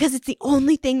because it's the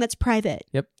only thing that's private.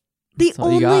 Yep. The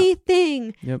only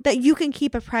thing that you can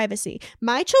keep a privacy.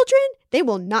 My children, they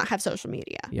will not have social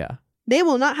media. Yeah. They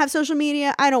will not have social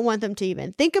media. I don't want them to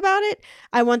even think about it.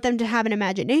 I want them to have an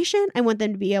imagination. I want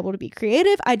them to be able to be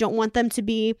creative. I don't want them to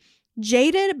be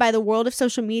jaded by the world of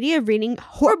social media, reading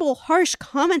horrible, harsh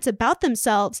comments about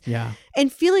themselves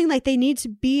and feeling like they need to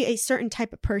be a certain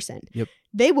type of person. Yep.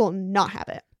 They will not have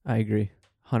it. I agree.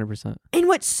 100%. And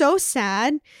what's so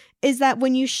sad is that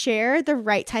when you share the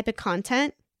right type of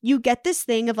content, you get this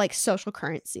thing of social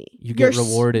currency. You get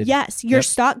rewarded. Yes. Your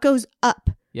stock goes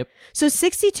up. Yep. So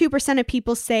 62% of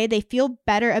people say they feel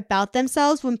better about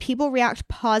themselves when people react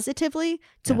positively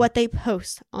to what they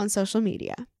post on social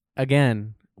media.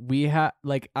 Again, we have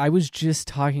I was just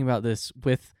talking about this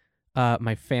with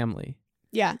my family.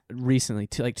 Yeah. Recently,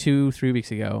 2-3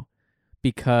 weeks ago,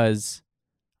 because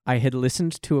I had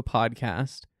listened to a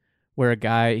podcast where a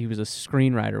guy, he was a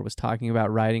screenwriter, was talking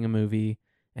about writing a movie,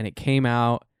 and it came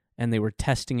out and they were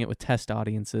testing it with test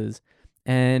audiences,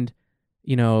 and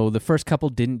the first couple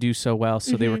didn't do so well,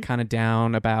 so they were kind of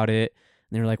down about it.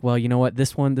 And they were like, well, you know what?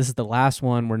 This is the last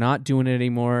one. We're not doing it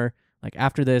anymore.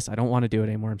 After this, I don't want to do it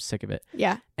anymore. I'm sick of it.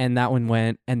 Yeah. And that one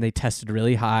went, and they tested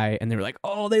really high, and they were like,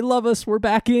 oh, they love us. We're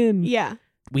back in. Yeah.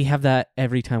 We have that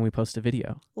every time we post a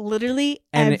video. Literally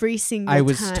every single time. I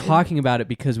was talking about it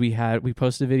because we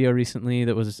posted a video recently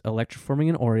that was electroforming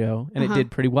an Oreo, and it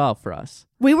did pretty well for us.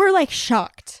 We were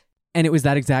shocked. And it was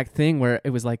that exact thing where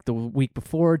it was the week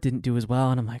before didn't do as well.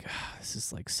 And I'm like, oh, this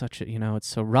is such a, it's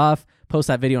so rough. Post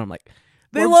that video. And I'm like,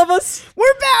 they love us.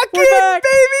 We're back, baby.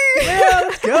 Yeah,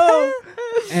 let's go.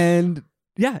 And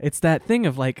yeah, it's that thing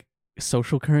of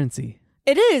social currency.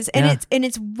 It is. And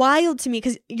it's wild to me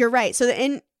because you're right. So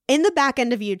in the back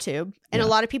end of YouTube, and a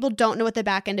lot of people don't know what the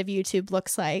back end of YouTube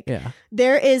looks like. Yeah.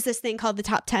 There is this thing called the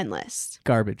top 10 list.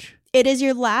 Garbage. It is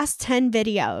your last 10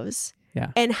 videos.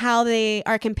 Yeah. And how they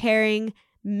are comparing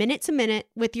minute to minute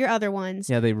with your other ones.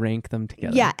 Yeah, they rank them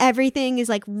together. Yeah, everything is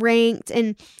ranked,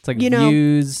 and it's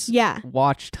views, yeah,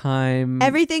 watch time.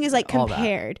 Everything is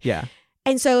compared. Yeah.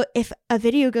 And so if a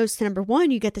video goes to number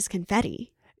 1, you get this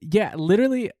confetti. Yeah,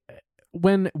 literally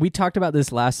when we talked about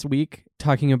this last week,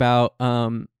 talking about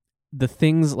the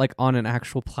things on an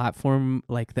actual platform,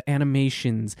 the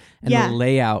animations and the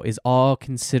layout is all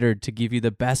considered to give you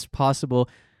the best possible.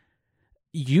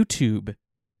 YouTube,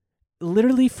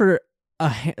 literally for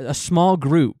a small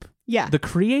group. Yeah.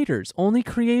 Only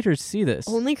creators see this.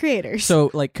 Only creators. So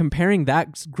comparing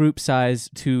that group size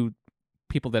to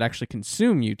people that actually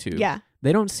consume YouTube. Yeah.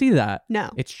 They don't see that.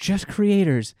 No. It's just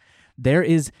creators. There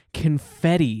is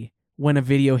confetti when a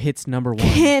video hits number 1.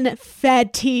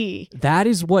 Confetti. That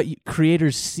is what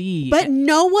creators see. But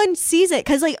no one sees it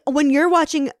because when you're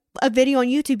watching a video on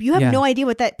YouTube, you have no idea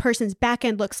what that person's back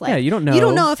end looks like. Yeah, you don't know. You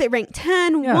don't know if it ranked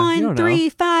 10, 1, 3,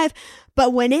 5.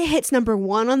 But when it hits number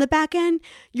 1 on the back end,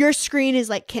 your screen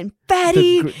is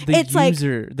confetti. The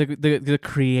user, the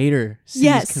creator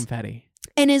sees confetti.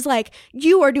 and is like,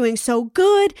 you are doing so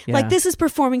good. Yeah. Like, this is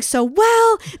performing so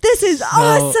well. This is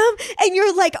awesome. And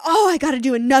you're like, oh, I got to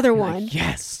do another one. Like,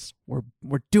 yes,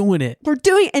 we're doing it. We're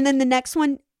doing it. And then the next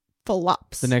one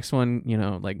flops. The next one,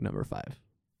 like number 5.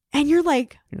 And you're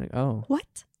like, oh.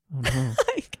 What? Oh, no.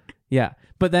 Yeah.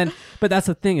 But that's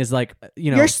the thing is like,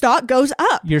 your stock goes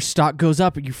up. Your stock goes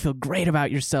up and you feel great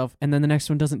about yourself. And then the next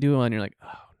one doesn't do well. And you're like, oh,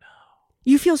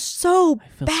 you feel so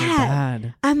so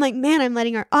bad. I'm like, man, I'm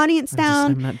letting our audience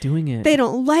down. I'm not doing it. They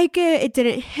don't like it. It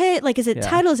didn't hit. Like, is it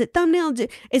title? Is it thumbnail?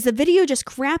 Is the video just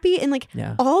crappy? And like,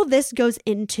 all this goes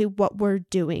into what we're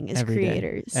doing as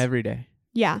creators. Every day.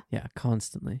 Yeah. Yeah,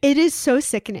 constantly. It is so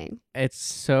sickening. It's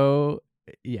so,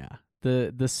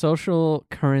 The social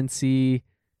currency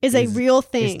is a real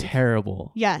thing. It's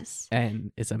terrible. Yes.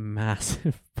 And it's a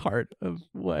massive part of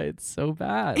why it's so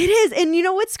bad. It is. And you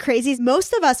know what's crazy is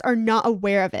most of us are not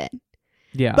aware of it.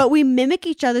 Yeah. But we mimic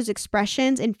each other's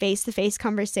expressions in face-to-face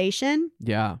conversation.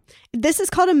 Yeah. This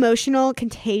is called emotional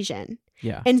contagion.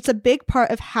 Yeah. And it's a big part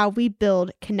of how we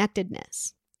build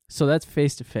connectedness. So that's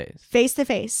face-to-face.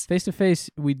 Face-to-face. Face-to-face,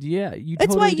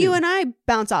 it's why you and I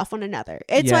bounce off one another.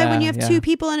 It's why when you have 2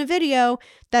 people in a video,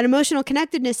 that emotional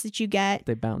connectedness that you get,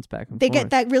 they bounce back and forth. They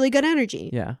get that really good energy.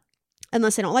 Yeah.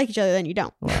 Unless they don't like each other, then you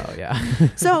don't. Well, yeah.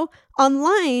 So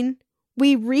online,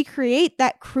 we recreate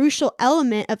that crucial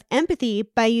element of empathy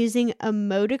by using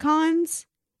emoticons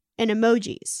and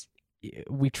emojis.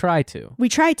 We try to.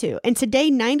 And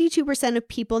today, 92% of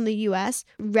people in the US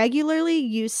regularly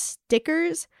use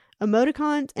stickers,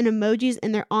 emoticons, and emojis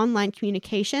in their online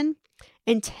communication.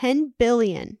 And 10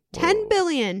 billion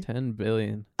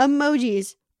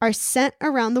emojis are sent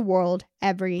around the world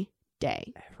every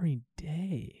day. Every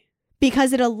day.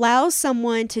 Because it allows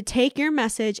someone to take your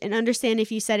message and understand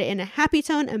if you said it in a happy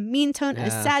tone, a mean tone,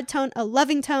 a sad tone, a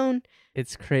loving tone.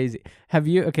 It's crazy.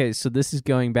 So this is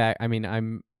going back. I mean,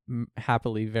 I'm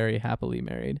very happily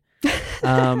married.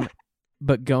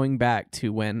 But going back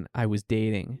to when I was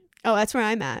dating. Oh, that's where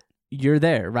I'm at. You're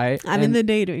there, right? I'm in the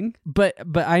dating. But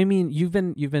I mean, you've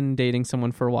been dating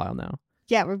someone for a while now.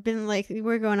 Yeah, we're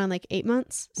going on like 8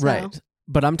 months. So. Right.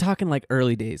 But I'm talking like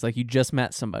early days, like you just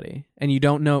met somebody and you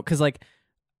don't know, because like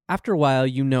after a while,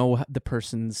 the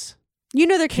person's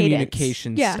their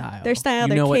communication style. Their style,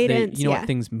 their cadence. You know what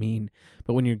things mean.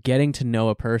 But when you're getting to know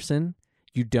a person,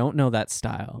 you don't know that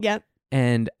style. Yep.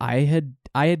 And I had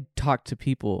talked to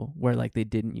people where like they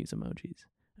didn't use emojis.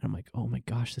 And I'm like, oh my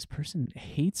gosh, this person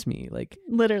hates me. Like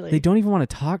literally. They don't even want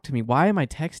to talk to me. Why am I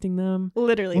texting them?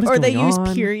 Literally. Or they use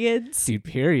periods. Dude,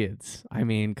 periods. I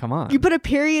mean, come on. You put a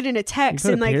period in a text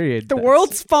and like the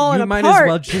world's falling apart. You might as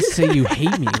well just say you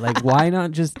hate me. Like, why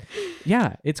not just,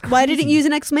 it's crazy. Why didn't you use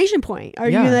an exclamation point? Are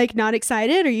you like not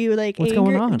excited? Are you like what's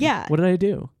angry? going on? Yeah. What did I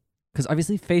do? Because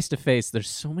obviously face to face,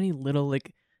 there's so many little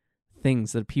like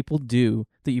things that people do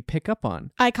that you pick up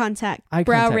on. Eye contact,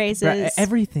 brow raises,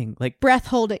 everything, like breath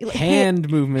holding, like hand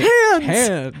movement,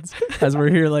 hands as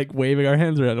we're here like waving our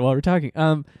hands around while we're talking.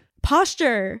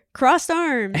 Posture, crossed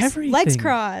arms, everything. Legs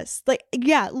crossed, like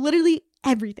literally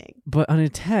everything. But on a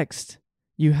text,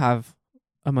 you have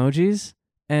emojis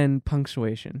and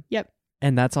punctuation. Yep.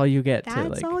 And that's all you get.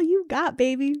 That's all you got,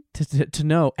 baby. To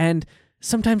know. And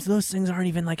sometimes those things aren't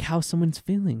even like how someone's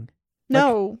feeling.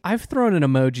 No. Like, I've thrown an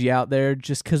emoji out there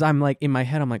just because I'm like, in my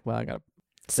head, I'm like, well, I gotta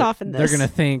soften this. They're going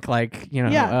to think like,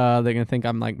 they're going to think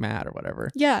I'm like mad or whatever.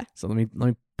 Yeah. So let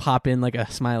me pop in like a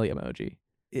smiley emoji.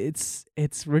 It's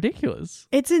ridiculous.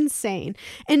 It's insane.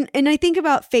 And I think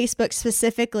about Facebook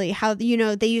specifically, how,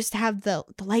 they used to have the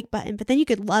like button, but then you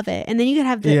could love it. And then you could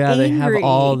have the angry. They have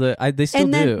all they still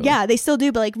do. Yeah, they still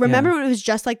do. But like, remember when it was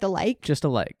just like the like? Just a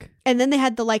like. And then they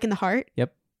had the like and the heart?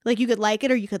 Yep. Like you could like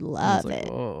it or you could love it.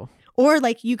 Whoa. Or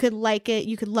like you could like it,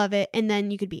 you could love it, and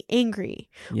then you could be angry.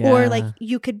 Yeah. Or like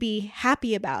you could be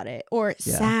happy about it or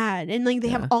sad. And like they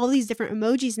have all these different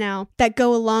emojis now that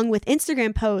go along with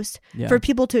Instagram posts for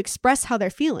people to express how they're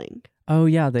feeling. Oh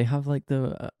yeah, they have like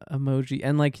the emoji,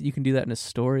 and like you can do that in a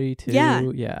story too.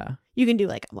 Yeah. You can do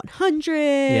like 100.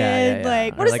 Yeah.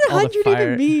 Like what does the 100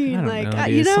 even mean? I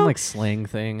don't know, some like slang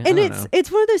thing. And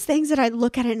it's one of those things that I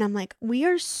look at it and I'm like, we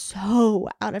are so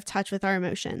out of touch with our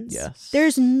emotions. Yes.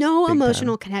 There's no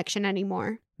emotional connection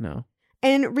anymore. No.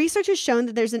 And research has shown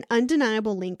that there's an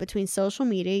undeniable link between social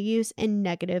media use and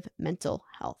negative mental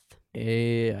health.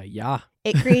 Yeah.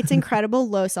 It creates incredible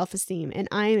low self-esteem, and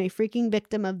I am a freaking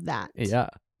victim of that. Yeah.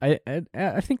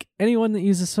 I think anyone that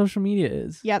uses social media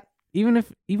is. Yep. Even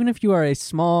if you are a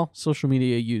small social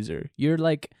media user, you're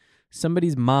like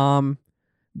somebody's mom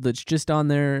that's just on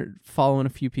there following a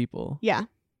few people. Yeah.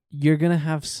 You're going to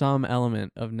have some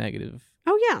element of negative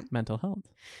Oh, yeah. Mental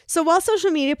health. So while social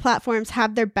media platforms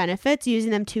have their benefits, using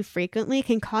them too frequently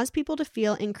can cause people to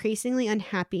feel increasingly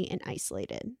unhappy and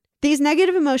isolated. These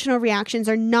negative emotional reactions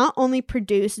are not only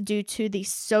produced due to the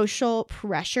social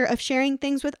pressure of sharing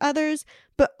things with others,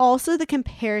 but also the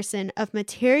comparison of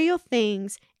material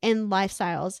things and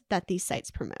lifestyles that these sites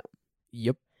promote.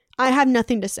 Yep. I have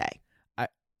nothing to say.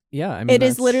 Yeah, I mean, it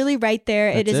is literally right there.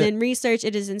 It is it. in research.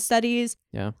 It is in studies.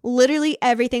 Yeah. Literally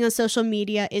everything on social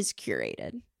media is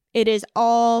curated. It is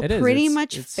all pretty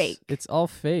much fake. It's all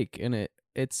fake, and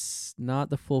it's not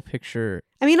the full picture.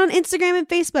 I mean, on Instagram and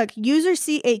Facebook, users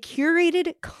see a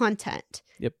curated content,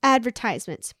 Yep.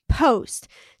 advertisements, posts,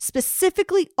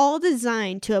 specifically all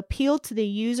designed to appeal to the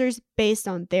users based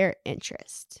on their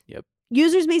interest. Yep.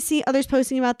 Users may see others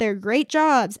posting about their great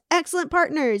jobs, excellent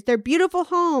partners, their beautiful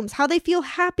homes, how they feel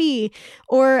happy,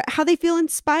 or how they feel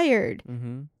inspired.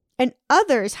 Mm-hmm. And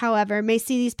others, however, may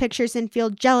see these pictures and feel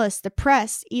jealous,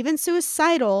 depressed, even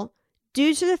suicidal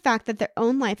due to the fact that their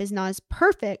own life is not as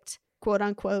perfect, quote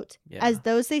unquote, as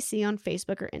those they see on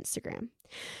Facebook or Instagram.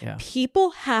 Yeah.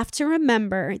 People have to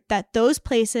remember that those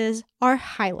places are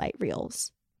highlight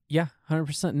reels. Yeah,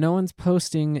 100%. No one's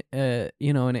posting, an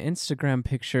Instagram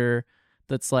picture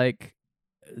that's like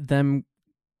them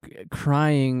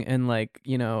crying and like,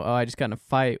 I just got in a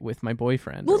fight with my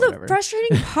boyfriend. Well, or whatever. The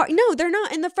frustrating part, no, they're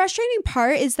not. And the frustrating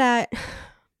part is that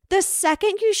the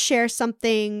second you share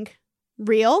something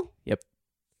real, yep,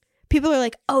 people are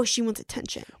like, oh, she wants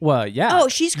attention. Well, yeah. Oh,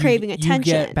 she's craving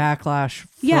attention. You get backlash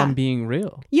from being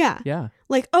real. Yeah. Yeah.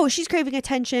 Like, oh, she's craving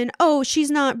attention. Oh,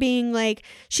 she's not being like,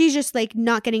 she's just like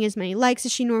not getting as many likes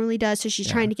as she normally does. So she's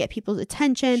trying to get people's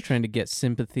attention. She's trying to get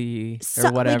sympathy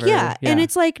or whatever. Like, And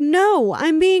it's like, no,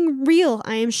 I'm being real.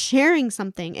 I am sharing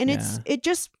something. And it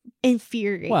just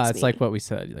infuriates me. Well, it's like what we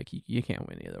said. Like, you can't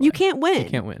win either way. You can't win. You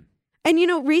can't win. And,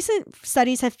 recent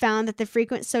studies have found that the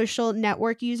frequent social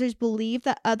network users believe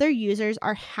that other users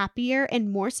are happier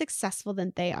and more successful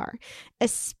than they are,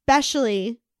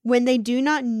 especially when they do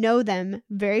not know them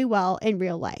very well in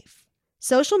real life.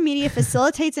 Social media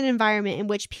facilitates an environment in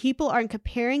which people are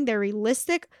comparing their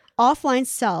realistic offline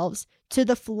selves to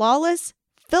the flawless,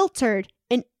 filtered,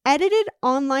 and edited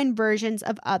online versions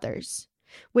of others,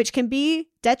 which can be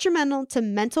detrimental to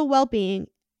mental well-being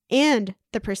and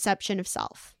the perception of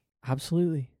self.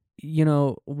 Absolutely.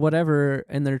 Whatever,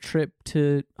 and their trip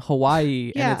to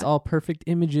Hawaii, and it's all perfect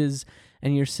images,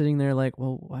 and you're sitting there like,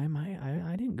 well, why am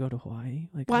I didn't go to Hawaii.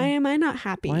 Like, why am I not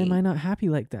happy? Why am I not happy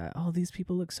like that? Oh, these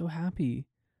people look so happy.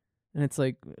 And it's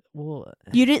like, well,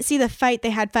 you didn't see the fight they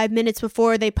had 5 minutes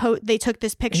before they took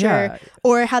this picture,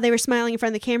 or how they were smiling in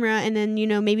front of the camera, and then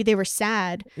maybe they were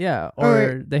sad. Yeah,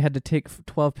 or they had to take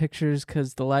 12 pictures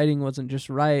because the lighting wasn't just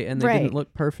right, and they didn't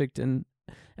look perfect, and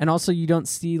also you don't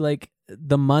see like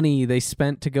the money they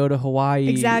spent to go to Hawaii,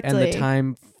 and the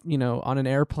time on an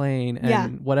airplane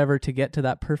and whatever to get to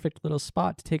that perfect little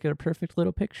spot to take a perfect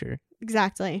little picture.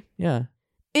 Exactly. Yeah.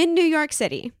 In New York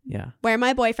City. Yeah. Where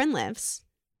my boyfriend lives.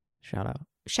 Shout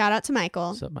out to Michael.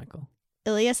 What's up, Michael?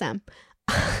 Ilias M.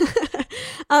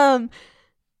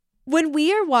 When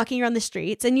we are walking around the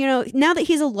streets, and now that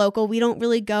he's a local, we don't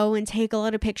really go and take a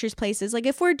lot of pictures places. Like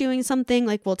if we're doing something,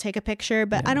 like we'll take a picture,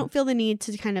 but I don't feel the need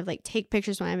to kind of like take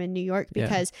pictures when I'm in New York,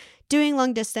 because doing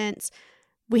long distance,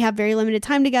 we have very limited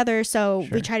time together. So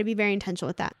we try to be very intentional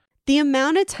with that. The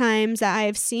amount of times that I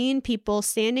have seen people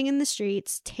standing in the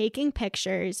streets, taking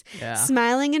pictures,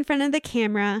 smiling in front of the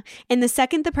camera, and the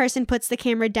second the person puts the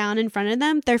camera down in front of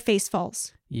them, their face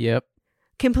falls. Yep.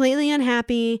 Completely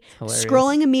unhappy,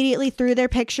 scrolling immediately through their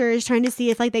pictures, trying to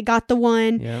see if like they got the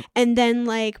one, and then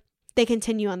like they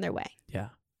continue on their way. Yeah.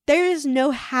 There is no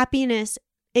happiness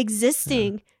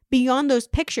existing beyond those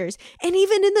pictures. And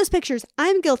even in those pictures,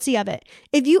 I'm guilty of it.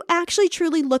 If you actually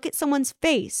truly look at someone's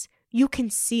face, you can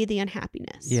see the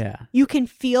unhappiness. Yeah. You can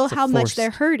feel how much they're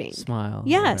hurting. Smile.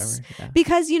 Yes.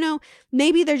 Because,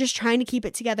 maybe they're just trying to keep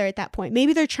it together at that point.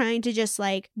 Maybe they're trying to just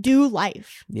like do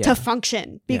life to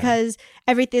function, because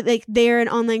everything, like they're an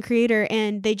online creator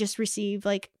and they just receive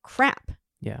like crap.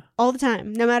 Yeah. All the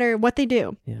time, no matter what they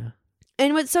do. Yeah.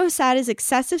 And what's so sad is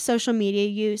excessive social media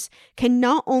use can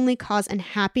not only cause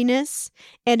unhappiness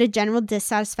and a general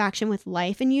dissatisfaction with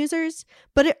life in users,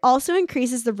 but it also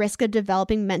increases the risk of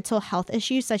developing mental health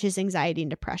issues such as anxiety and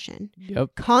depression.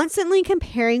 Yep. Constantly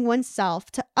comparing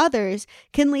oneself to others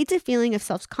can lead to a feeling of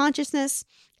self-consciousness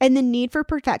and the need for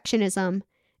perfectionism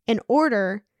and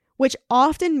order, which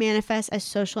often manifests as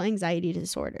social anxiety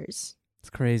disorders. It's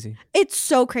crazy. It's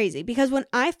so crazy, because when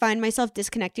I find myself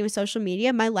disconnecting with social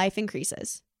media, my life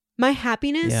increases. my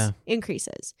happiness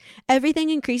increases. Everything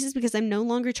increases because I'm no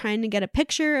longer trying to get a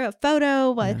picture, a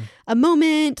photo, a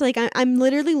moment. Like I'm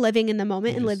literally living in the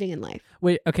moment and living in life.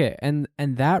 Wait, okay. And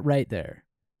that right there,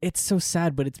 it's so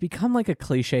sad, but it's become like a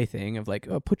cliche thing of like,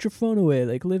 oh, put your phone away,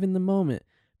 like live in the moment.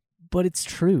 But it's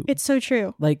true. It's so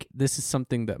true. Like this is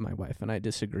something that my wife and I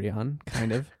disagree on,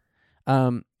 kind of.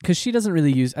 Because she doesn't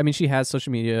really use, I mean, she has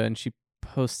social media and she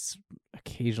posts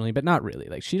occasionally, but not really.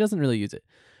 Like she doesn't really use it.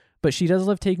 But she does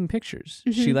love taking pictures.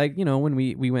 Mm-hmm. She like, when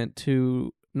we went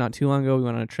to, not too long ago, we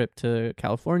went on a trip to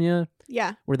California.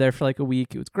 Yeah. We're there for like a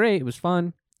week. It was great. It was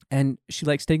fun. And she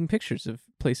likes taking pictures of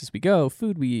places we go,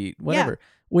 food we eat, whatever. Yeah.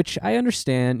 Which I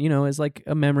understand, is like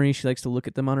a memory. She likes to look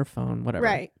at them on her phone, whatever.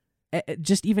 Right.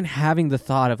 Just even having the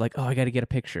thought of like, oh, I got to get a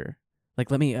picture. Like,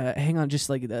 let me, hang on, just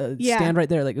like stand right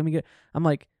there. Like, let me get, I'm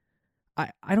like,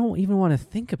 I don't even want to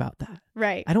think about that.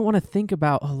 Right. I don't want to think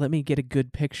about, oh, let me get a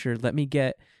good picture. Let me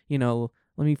get, let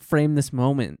me frame this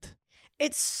moment.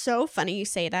 It's so funny you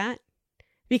say that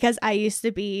because I used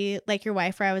to be like your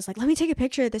wife where I was like, let me take a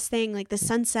picture of this thing, like the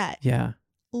sunset. Yeah.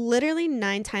 Literally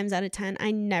 9 times out of 10,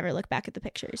 I never look back at the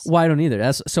pictures. Well, I don't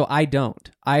either. So I don't.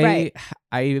 I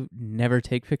never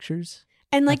take pictures.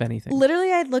 And like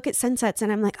literally I'd look at sunsets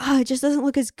and I'm like, oh, it just doesn't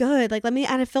look as good. Like, let me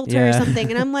add a filter or something.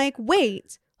 And I'm like,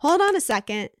 wait, hold on a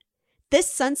second.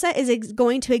 This sunset is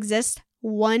going to exist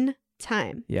one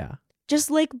time. Yeah.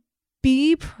 Just like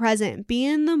be present, be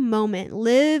in the moment,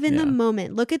 live in the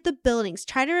moment, look at the buildings,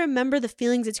 try to remember the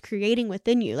feelings it's creating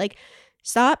within you. Like,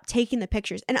 stop taking the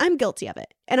pictures. And I'm guilty of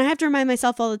it. And I have to remind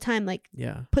myself all the time, like,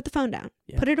 put the phone down,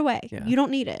 put it away. Yeah. You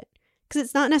don't need it because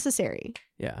it's not necessary.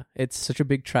 Yeah. It's such a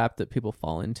big trap that people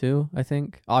fall into, I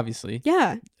think, obviously.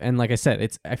 Yeah. And like I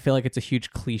said, I feel like it's a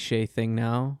huge cliche thing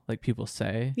now. Like people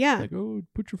say, like, oh,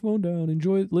 put your phone down,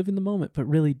 enjoy it, live in the moment. But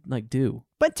really, like, do.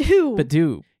 But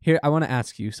do. Here, I want to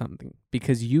ask you something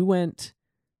because you went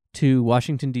to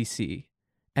Washington, D.C.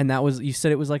 and that was, you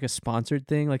said it was like a sponsored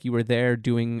thing. Like you were there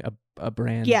doing a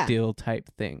brand deal type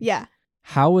thing. Yeah.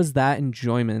 How was that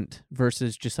enjoyment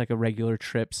versus just like a regular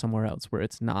trip somewhere else where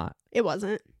it's not? It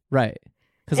wasn't. Right.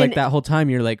 Because like that whole time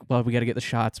you're like, well, we got to get the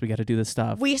shots. We got to do this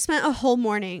stuff. We spent a whole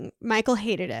morning. Michael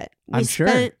hated it. I'm sure.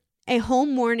 Spent a whole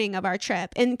morning of our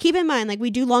trip. And keep in mind, like we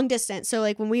do long distance. So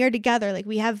like when we are together, like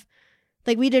we have,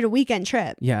 like we did a weekend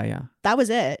trip. Yeah, yeah. That was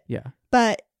it. Yeah.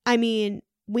 But I mean,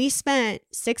 we spent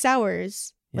 6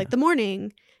 hours, like the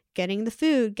morning, getting the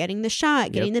food, getting the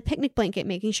shot, getting the picnic blanket,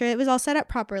 making sure it was all set up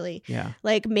properly. Yeah.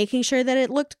 Like making sure that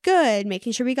it looked good,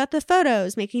 making sure we got the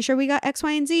photos, making sure we got X,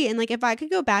 Y, and Z. And like if I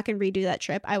could go back and redo that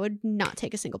trip, I would not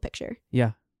take a single picture.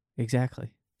 Yeah,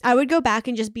 exactly. I would go back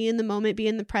and just be in the moment, be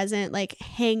in the present, like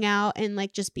hang out and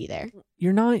like just be there.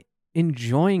 You're not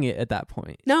enjoying it at that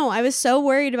point. No, I was so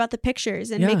worried about the pictures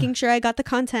and making sure I got the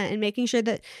content and making sure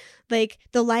that like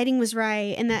the lighting was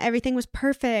right and that everything was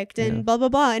perfect and blah blah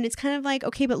blah. And it's kind of like,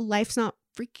 okay, but life's not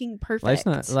freaking perfect.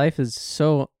 Life is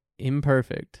so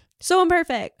imperfect. So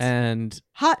imperfect. And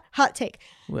hot take.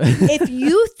 If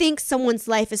you think someone's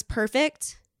life is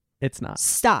perfect, it's not.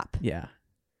 Stop. Yeah.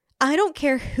 I don't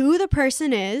care who the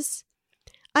person is.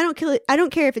 I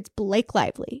don't care if it's Blake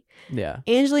Lively. Yeah.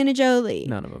 Angelina Jolie.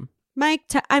 None of them.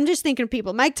 I'm just thinking of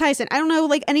people. Mike Tyson. I don't know,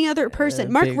 like any other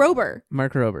person. Mark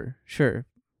Rober. Sure.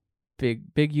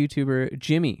 Big YouTuber.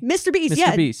 Jimmy. Mr. Beast.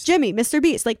 Yeah. Jimmy. Mr.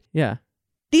 Beast. Like, yeah.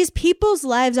 These people's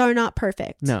lives are not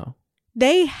perfect. No.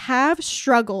 They have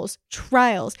struggles,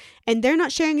 trials, and they're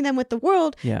not sharing them with the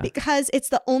world because it's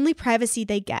the only privacy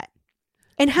they get.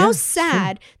 And how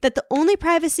sad that the only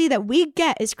privacy that we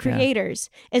get as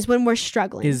creators is when we're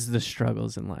struggling. Is the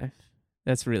struggles in life.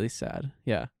 That's really sad.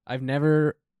 Yeah. I've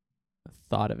never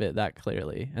thought of it that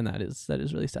clearly, and that is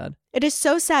really sad. It is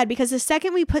so sad because the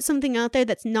second we put something out there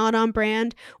that's not on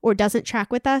brand or doesn't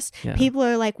track with us, people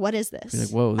are like, what is this? You're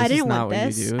like, whoa, this I didn't is not want what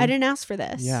this. You do. I didn't ask for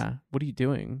this. Yeah. What are you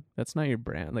doing? That's not your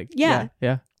brand. Like, yeah.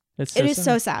 It is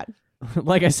so sad.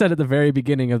 Like I said at the very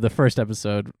beginning of the first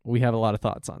episode, we have a lot of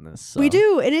thoughts on this. So. We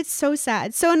do, and it's so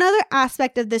sad. So another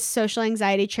aspect of this social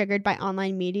anxiety triggered by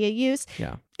online media use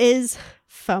is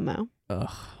FOMO. Ugh.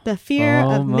 The fear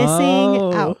of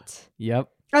missing out. Yep.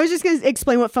 I was just going to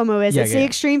explain what FOMO is. It's the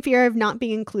extreme fear of not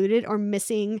being included or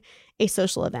missing a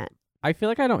social event. I feel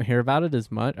like I don't hear about it as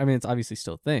much. I mean, it's obviously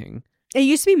still a thing. It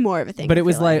used to be more of a thing. But it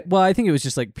was like, well, I think it was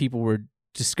just like people were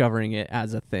discovering it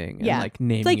as a thing and like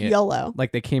naming it's like it. YOLO.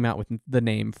 Like they came out with the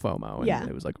name FOMO and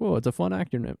it was like, whoa, it's a fun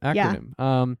acronym.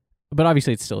 Yeah. But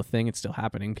obviously it's still a thing. It's still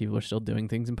happening. People are still doing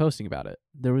things and posting about it.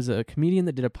 There was a comedian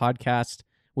that did a podcast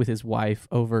with his wife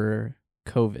over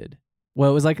COVID.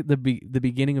 Well, it was like the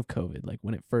beginning of COVID, like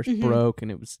when it first broke and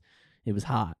it was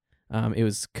hot. It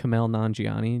was Kumail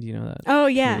Nanjiani. Do you know that? Oh,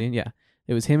 yeah. comedian? Yeah.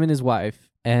 It was him and his wife.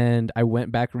 And I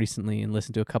went back recently and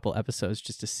listened to a couple episodes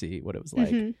just to see what it was like.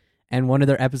 Mm-hmm. And one of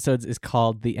their episodes is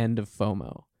called The End of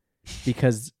FOMO.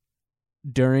 Because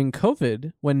during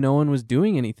COVID, when no one was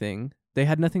doing anything, they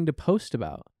had nothing to post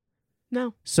about.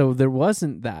 No. So there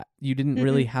wasn't that. You didn't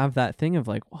really have that thing of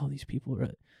like, wow, these people are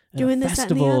at doing a this,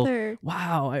 festival. that, and the other.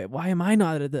 Wow, why am I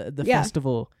not at the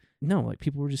festival? No, like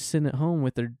people were just sitting at home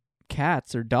with their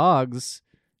cats or dogs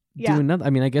doing nothing. I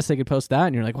mean, I guess they could post that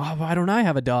and you're like, wow, why don't I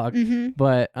have a dog? Mm-hmm.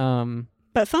 But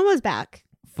FOMO's back.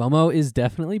 FOMO is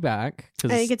definitely back. I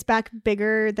think it's back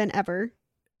bigger than ever.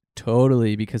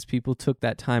 Totally, because people took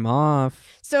that time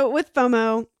off. So with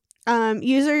FOMO,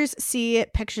 users see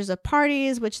pictures of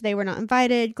parties which they were not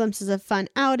invited, glimpses of fun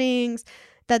outings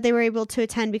that they were able to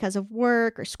attend because of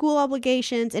work or school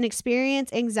obligations, and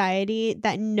experience anxiety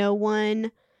that no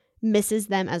one misses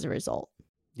them as a result.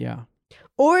 Yeah.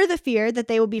 Or the fear that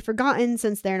they will be forgotten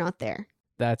since they're not there.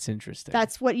 That's interesting.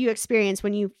 That's what you experience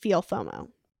when you feel FOMO.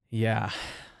 Yeah.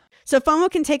 So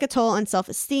FOMO can take a toll on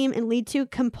self-esteem and lead to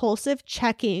compulsive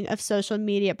checking of social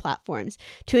media platforms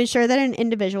to ensure that an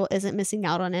individual isn't missing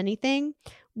out on anything,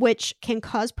 which can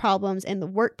cause problems in the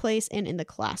workplace and in the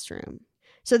classroom.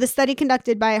 So the study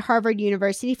conducted by Harvard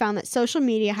University found that social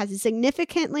media has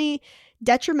significantly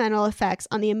detrimental effects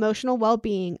on the emotional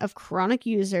well-being of chronic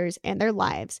users and their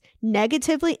lives,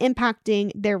 negatively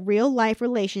impacting their real-life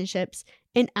relationships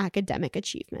and academic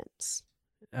achievements.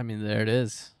 I mean, there it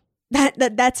is.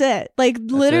 That's it. Like,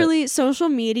 literally, social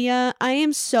media, I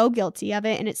am so guilty of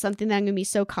it, and it's something that I'm going to be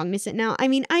so cognizant now. I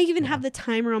mean, I even have the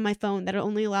timer on my phone that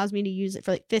only allows me to use it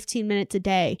for like 15 minutes a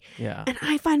day. Yeah. And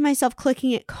I find myself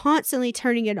clicking it, constantly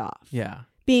turning it off. Yeah.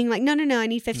 Being like, no, I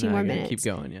need 15 more minutes. Keep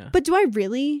going, yeah. But do I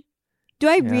really?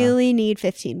 Really need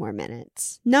 15 more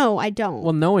minutes? No, I don't.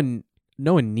 Well, no one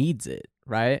needs it,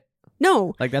 right?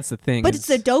 No. Like, that's the thing. But it's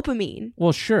the dopamine.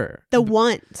 Well, sure. The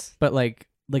want. But like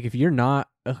if you're not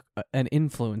an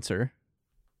influencer,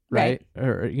 right?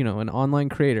 Or, you know, an online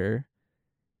creator,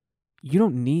 you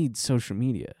don't need social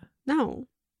media. No.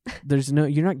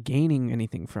 You're not gaining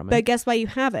anything from it. But guess why you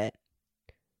have it?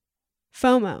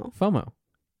 FOMO.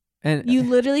 And you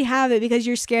literally have it because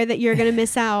you're scared that you're going to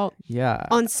miss out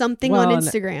on something on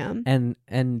Instagram.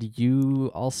 And you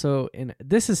also, and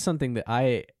this is something that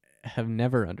I have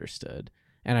never understood,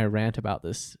 and I rant about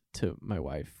this to my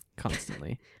wife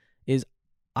constantly, is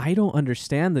I don't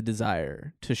understand the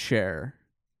desire to share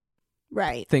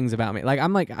things about me. Like,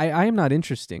 I'm like, I am not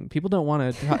interesting. People don't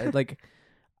want to, like,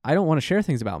 I don't want to share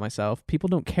things about myself. People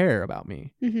don't care about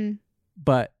me. Mm-hmm.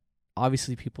 But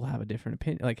obviously people have a different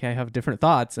opinion. Like, I have different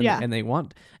thoughts and they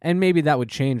want, and maybe that would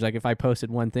change. Like, if I posted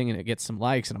one thing and it gets some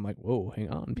likes and I'm like, whoa, hang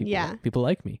on. People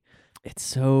like me. It's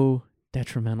so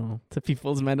detrimental to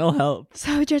people's mental health.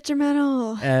 So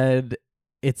detrimental. And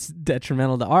it's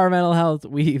detrimental to our mental health.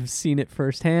 We've seen it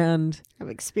firsthand. I've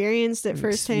experienced it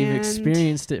firsthand. You've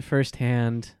experienced it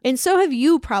firsthand. And so have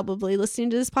you, probably, listening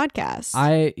to this podcast.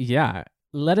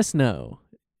 Let us know.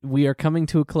 We are coming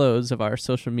to a close of our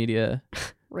social media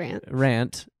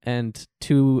rant and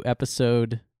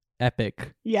 2-episode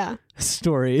epic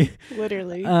story.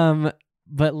 Literally.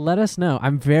 But let us know.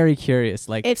 I'm very curious.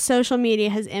 Like, if social media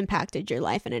has impacted your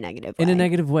life in a negative way. In a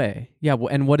negative way. Yeah.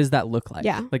 And what does that look like?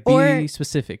 Yeah. Like, be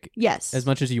specific. Yes. As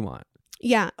much as you want.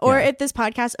 Yeah. Or if this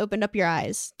podcast opened up your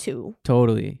eyes to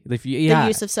totally the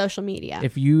use of social media.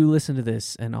 If you listen to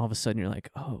this and all of a sudden you're like,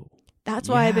 oh, that's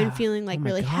why I've been feeling like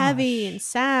really heavy and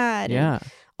sad. Yeah.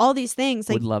 And all these things.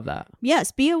 Like, would love that.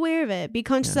 Yes. Be aware of it. Be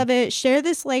conscious of it. Share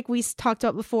this, like we talked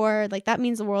about before. Like, that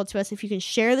means the world to us. If you can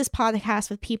share this podcast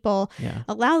with people,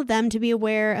 allow them to be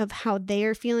aware of how they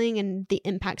are feeling and the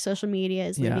impact social media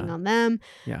is leaving on them.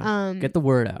 Yeah. Get the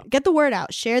word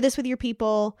out. Share this with your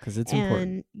people. Because it's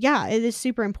important. Yeah, it is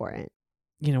super important.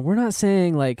 You know, we're not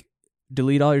saying like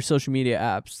delete all your social media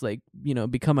apps, like, you know,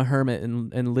 become a hermit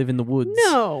and live in the woods.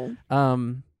 No.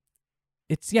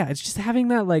 It's just having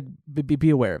that, like, be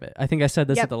aware of it. I think I said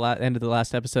this at the end of the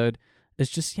last episode. It's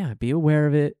just, be aware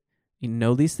of it. You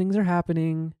know, these things are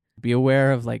happening. Be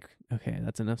aware of, like, okay,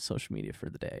 that's enough social media for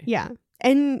the day. Yeah.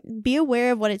 And be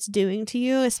aware of what it's doing to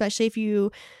you, especially if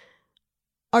you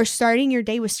are starting your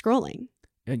day with scrolling.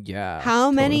 Yeah.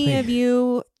 How many of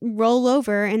you roll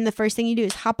over and the first thing you do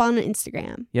is hop on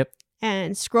Instagram? Yep.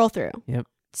 And scroll through. Yep.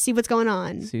 See what's going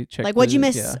on. Check like, what'd you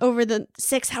miss over the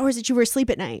 6 hours that you were asleep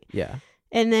at night? Yeah.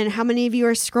 And then how many of you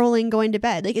are scrolling going to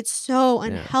bed? Like, it's so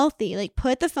unhealthy. Yeah. Like,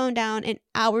 put the phone down an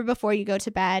hour before you go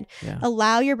to bed. Yeah.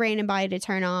 Allow your brain and body to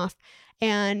turn off.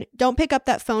 And don't pick up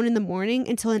that phone in the morning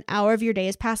until an hour of your day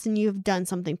has passed and you've done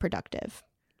something productive.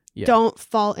 Yeah. Don't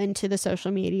fall into the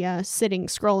social media, sitting,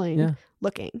 scrolling,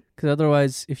 looking. Because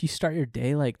otherwise, if you start your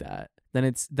day like that, then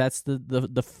that's the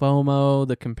FOMO,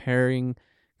 the comparing.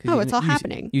 It's all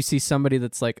happening. You see somebody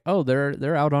that's like, oh,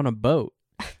 they're out on a boat.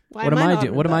 What am I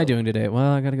doing? What am I doing today?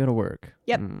 Well, I got to go to work.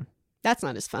 Yep. That's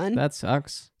not as fun. That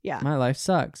sucks. Yeah. My life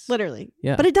sucks. Literally.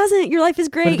 Yeah. But it doesn't. Your life is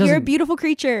great. You're a beautiful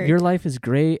creature. Your life is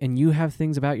great, and you have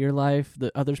things about your life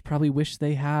that others probably wish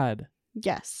they had.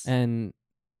 Yes. And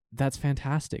that's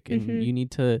fantastic. And you need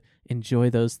to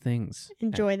enjoy those things.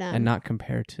 Enjoy them. And not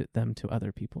compare them to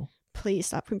other people. Please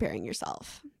stop comparing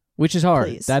yourself. Which is hard.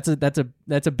 Please. That's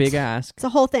a big ask. It's a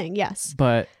whole thing, yes.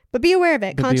 But be aware of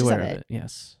it. Conscious of it.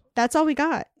 Yes. That's all we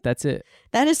got. That's it.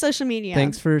 That is social media.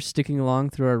 Thanks for sticking along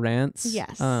through our rants.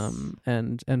 Yes.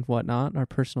 And whatnot, our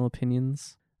personal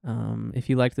opinions. If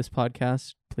you like this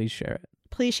podcast, please share it.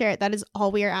 Please share it. That is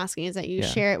all we are asking, is that you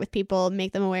share it with people,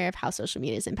 make them aware of how social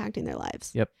media is impacting their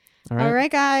lives. Yep. All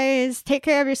right, guys. Take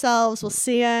care of yourselves. We'll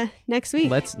see you next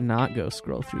week. Let's not go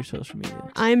scroll through social media.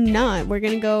 I'm not. We're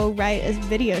going to go write a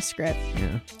video script.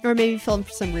 Yeah. Or maybe film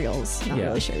some reels. Not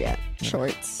really sure yet.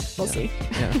 Yeah. We'll see.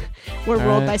 Yeah. We're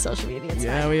ruled by social media. It's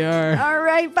fine. We are. All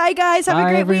right. Bye, guys. Have a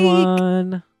great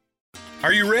everyone. week.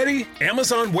 Are you ready?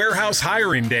 Amazon Warehouse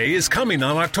Hiring Day is coming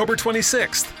on October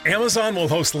 26th. Amazon will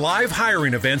host live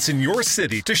hiring events in your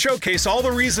city to showcase all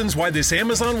the reasons why this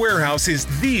Amazon warehouse is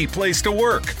the place to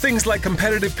work. Things like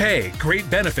competitive pay, great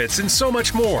benefits, and so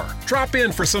much more. Drop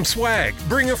in for some swag,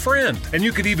 bring a friend, and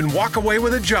you could even walk away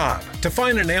with a job. To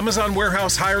find an Amazon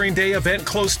Warehouse Hiring Day event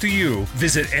close to you,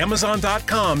 visit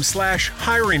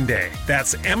amazon.com/hiring day.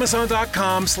 That's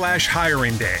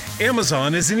amazon.com/hiring day.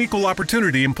 Amazon is an equal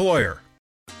opportunity employer.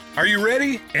 Are you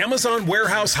ready? Amazon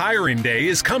Warehouse Hiring Day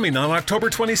is coming on October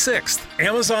 26th.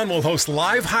 Amazon will host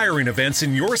live hiring events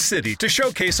in your city to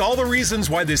showcase all the reasons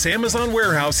why this Amazon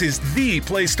warehouse is the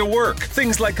place to work.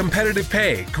 Things like competitive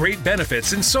pay, great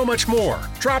benefits, and so much more.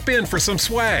 Drop in for some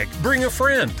swag, bring a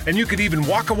friend, and you could even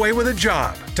walk away with a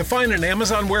job. To find an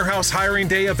Amazon Warehouse Hiring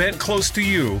Day event close to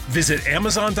you, visit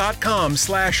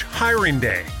amazon.com/hiring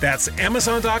day. That's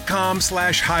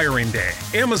amazon.com/hiring day.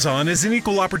 Amazon is an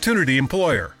equal opportunity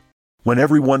employer. When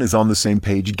everyone is on the same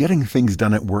page, getting things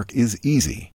done at work is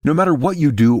easy. No matter what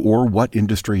you do or what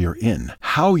industry you're in,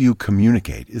 how you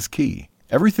communicate is key.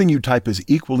 Everything you type is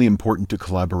equally important to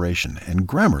collaboration, and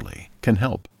Grammarly can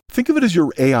help. Think of it as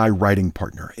your AI writing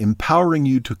partner, empowering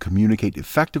you to communicate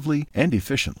effectively and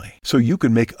efficiently so you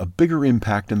can make a bigger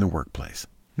impact in the workplace.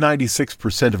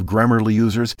 96% of Grammarly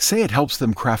users say it helps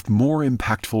them craft more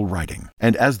impactful writing.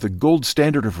 And as the gold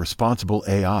standard of responsible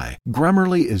AI,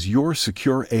 Grammarly is your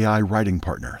secure AI writing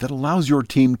partner that allows your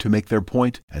team to make their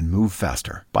point and move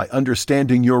faster. By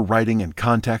understanding your writing and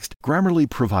context, Grammarly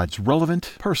provides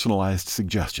relevant, personalized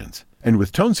suggestions. And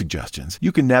with tone suggestions,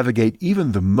 you can navigate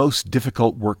even the most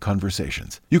difficult work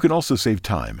conversations. You can also save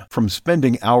time, from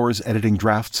spending hours editing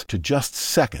drafts to just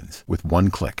seconds with one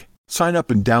click. Sign up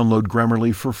and download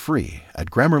Grammarly for free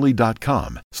at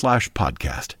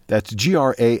Grammarly.com/podcast. That's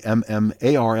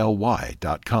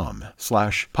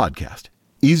GRAMMARLY.com/podcast.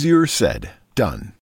 Easier said, done.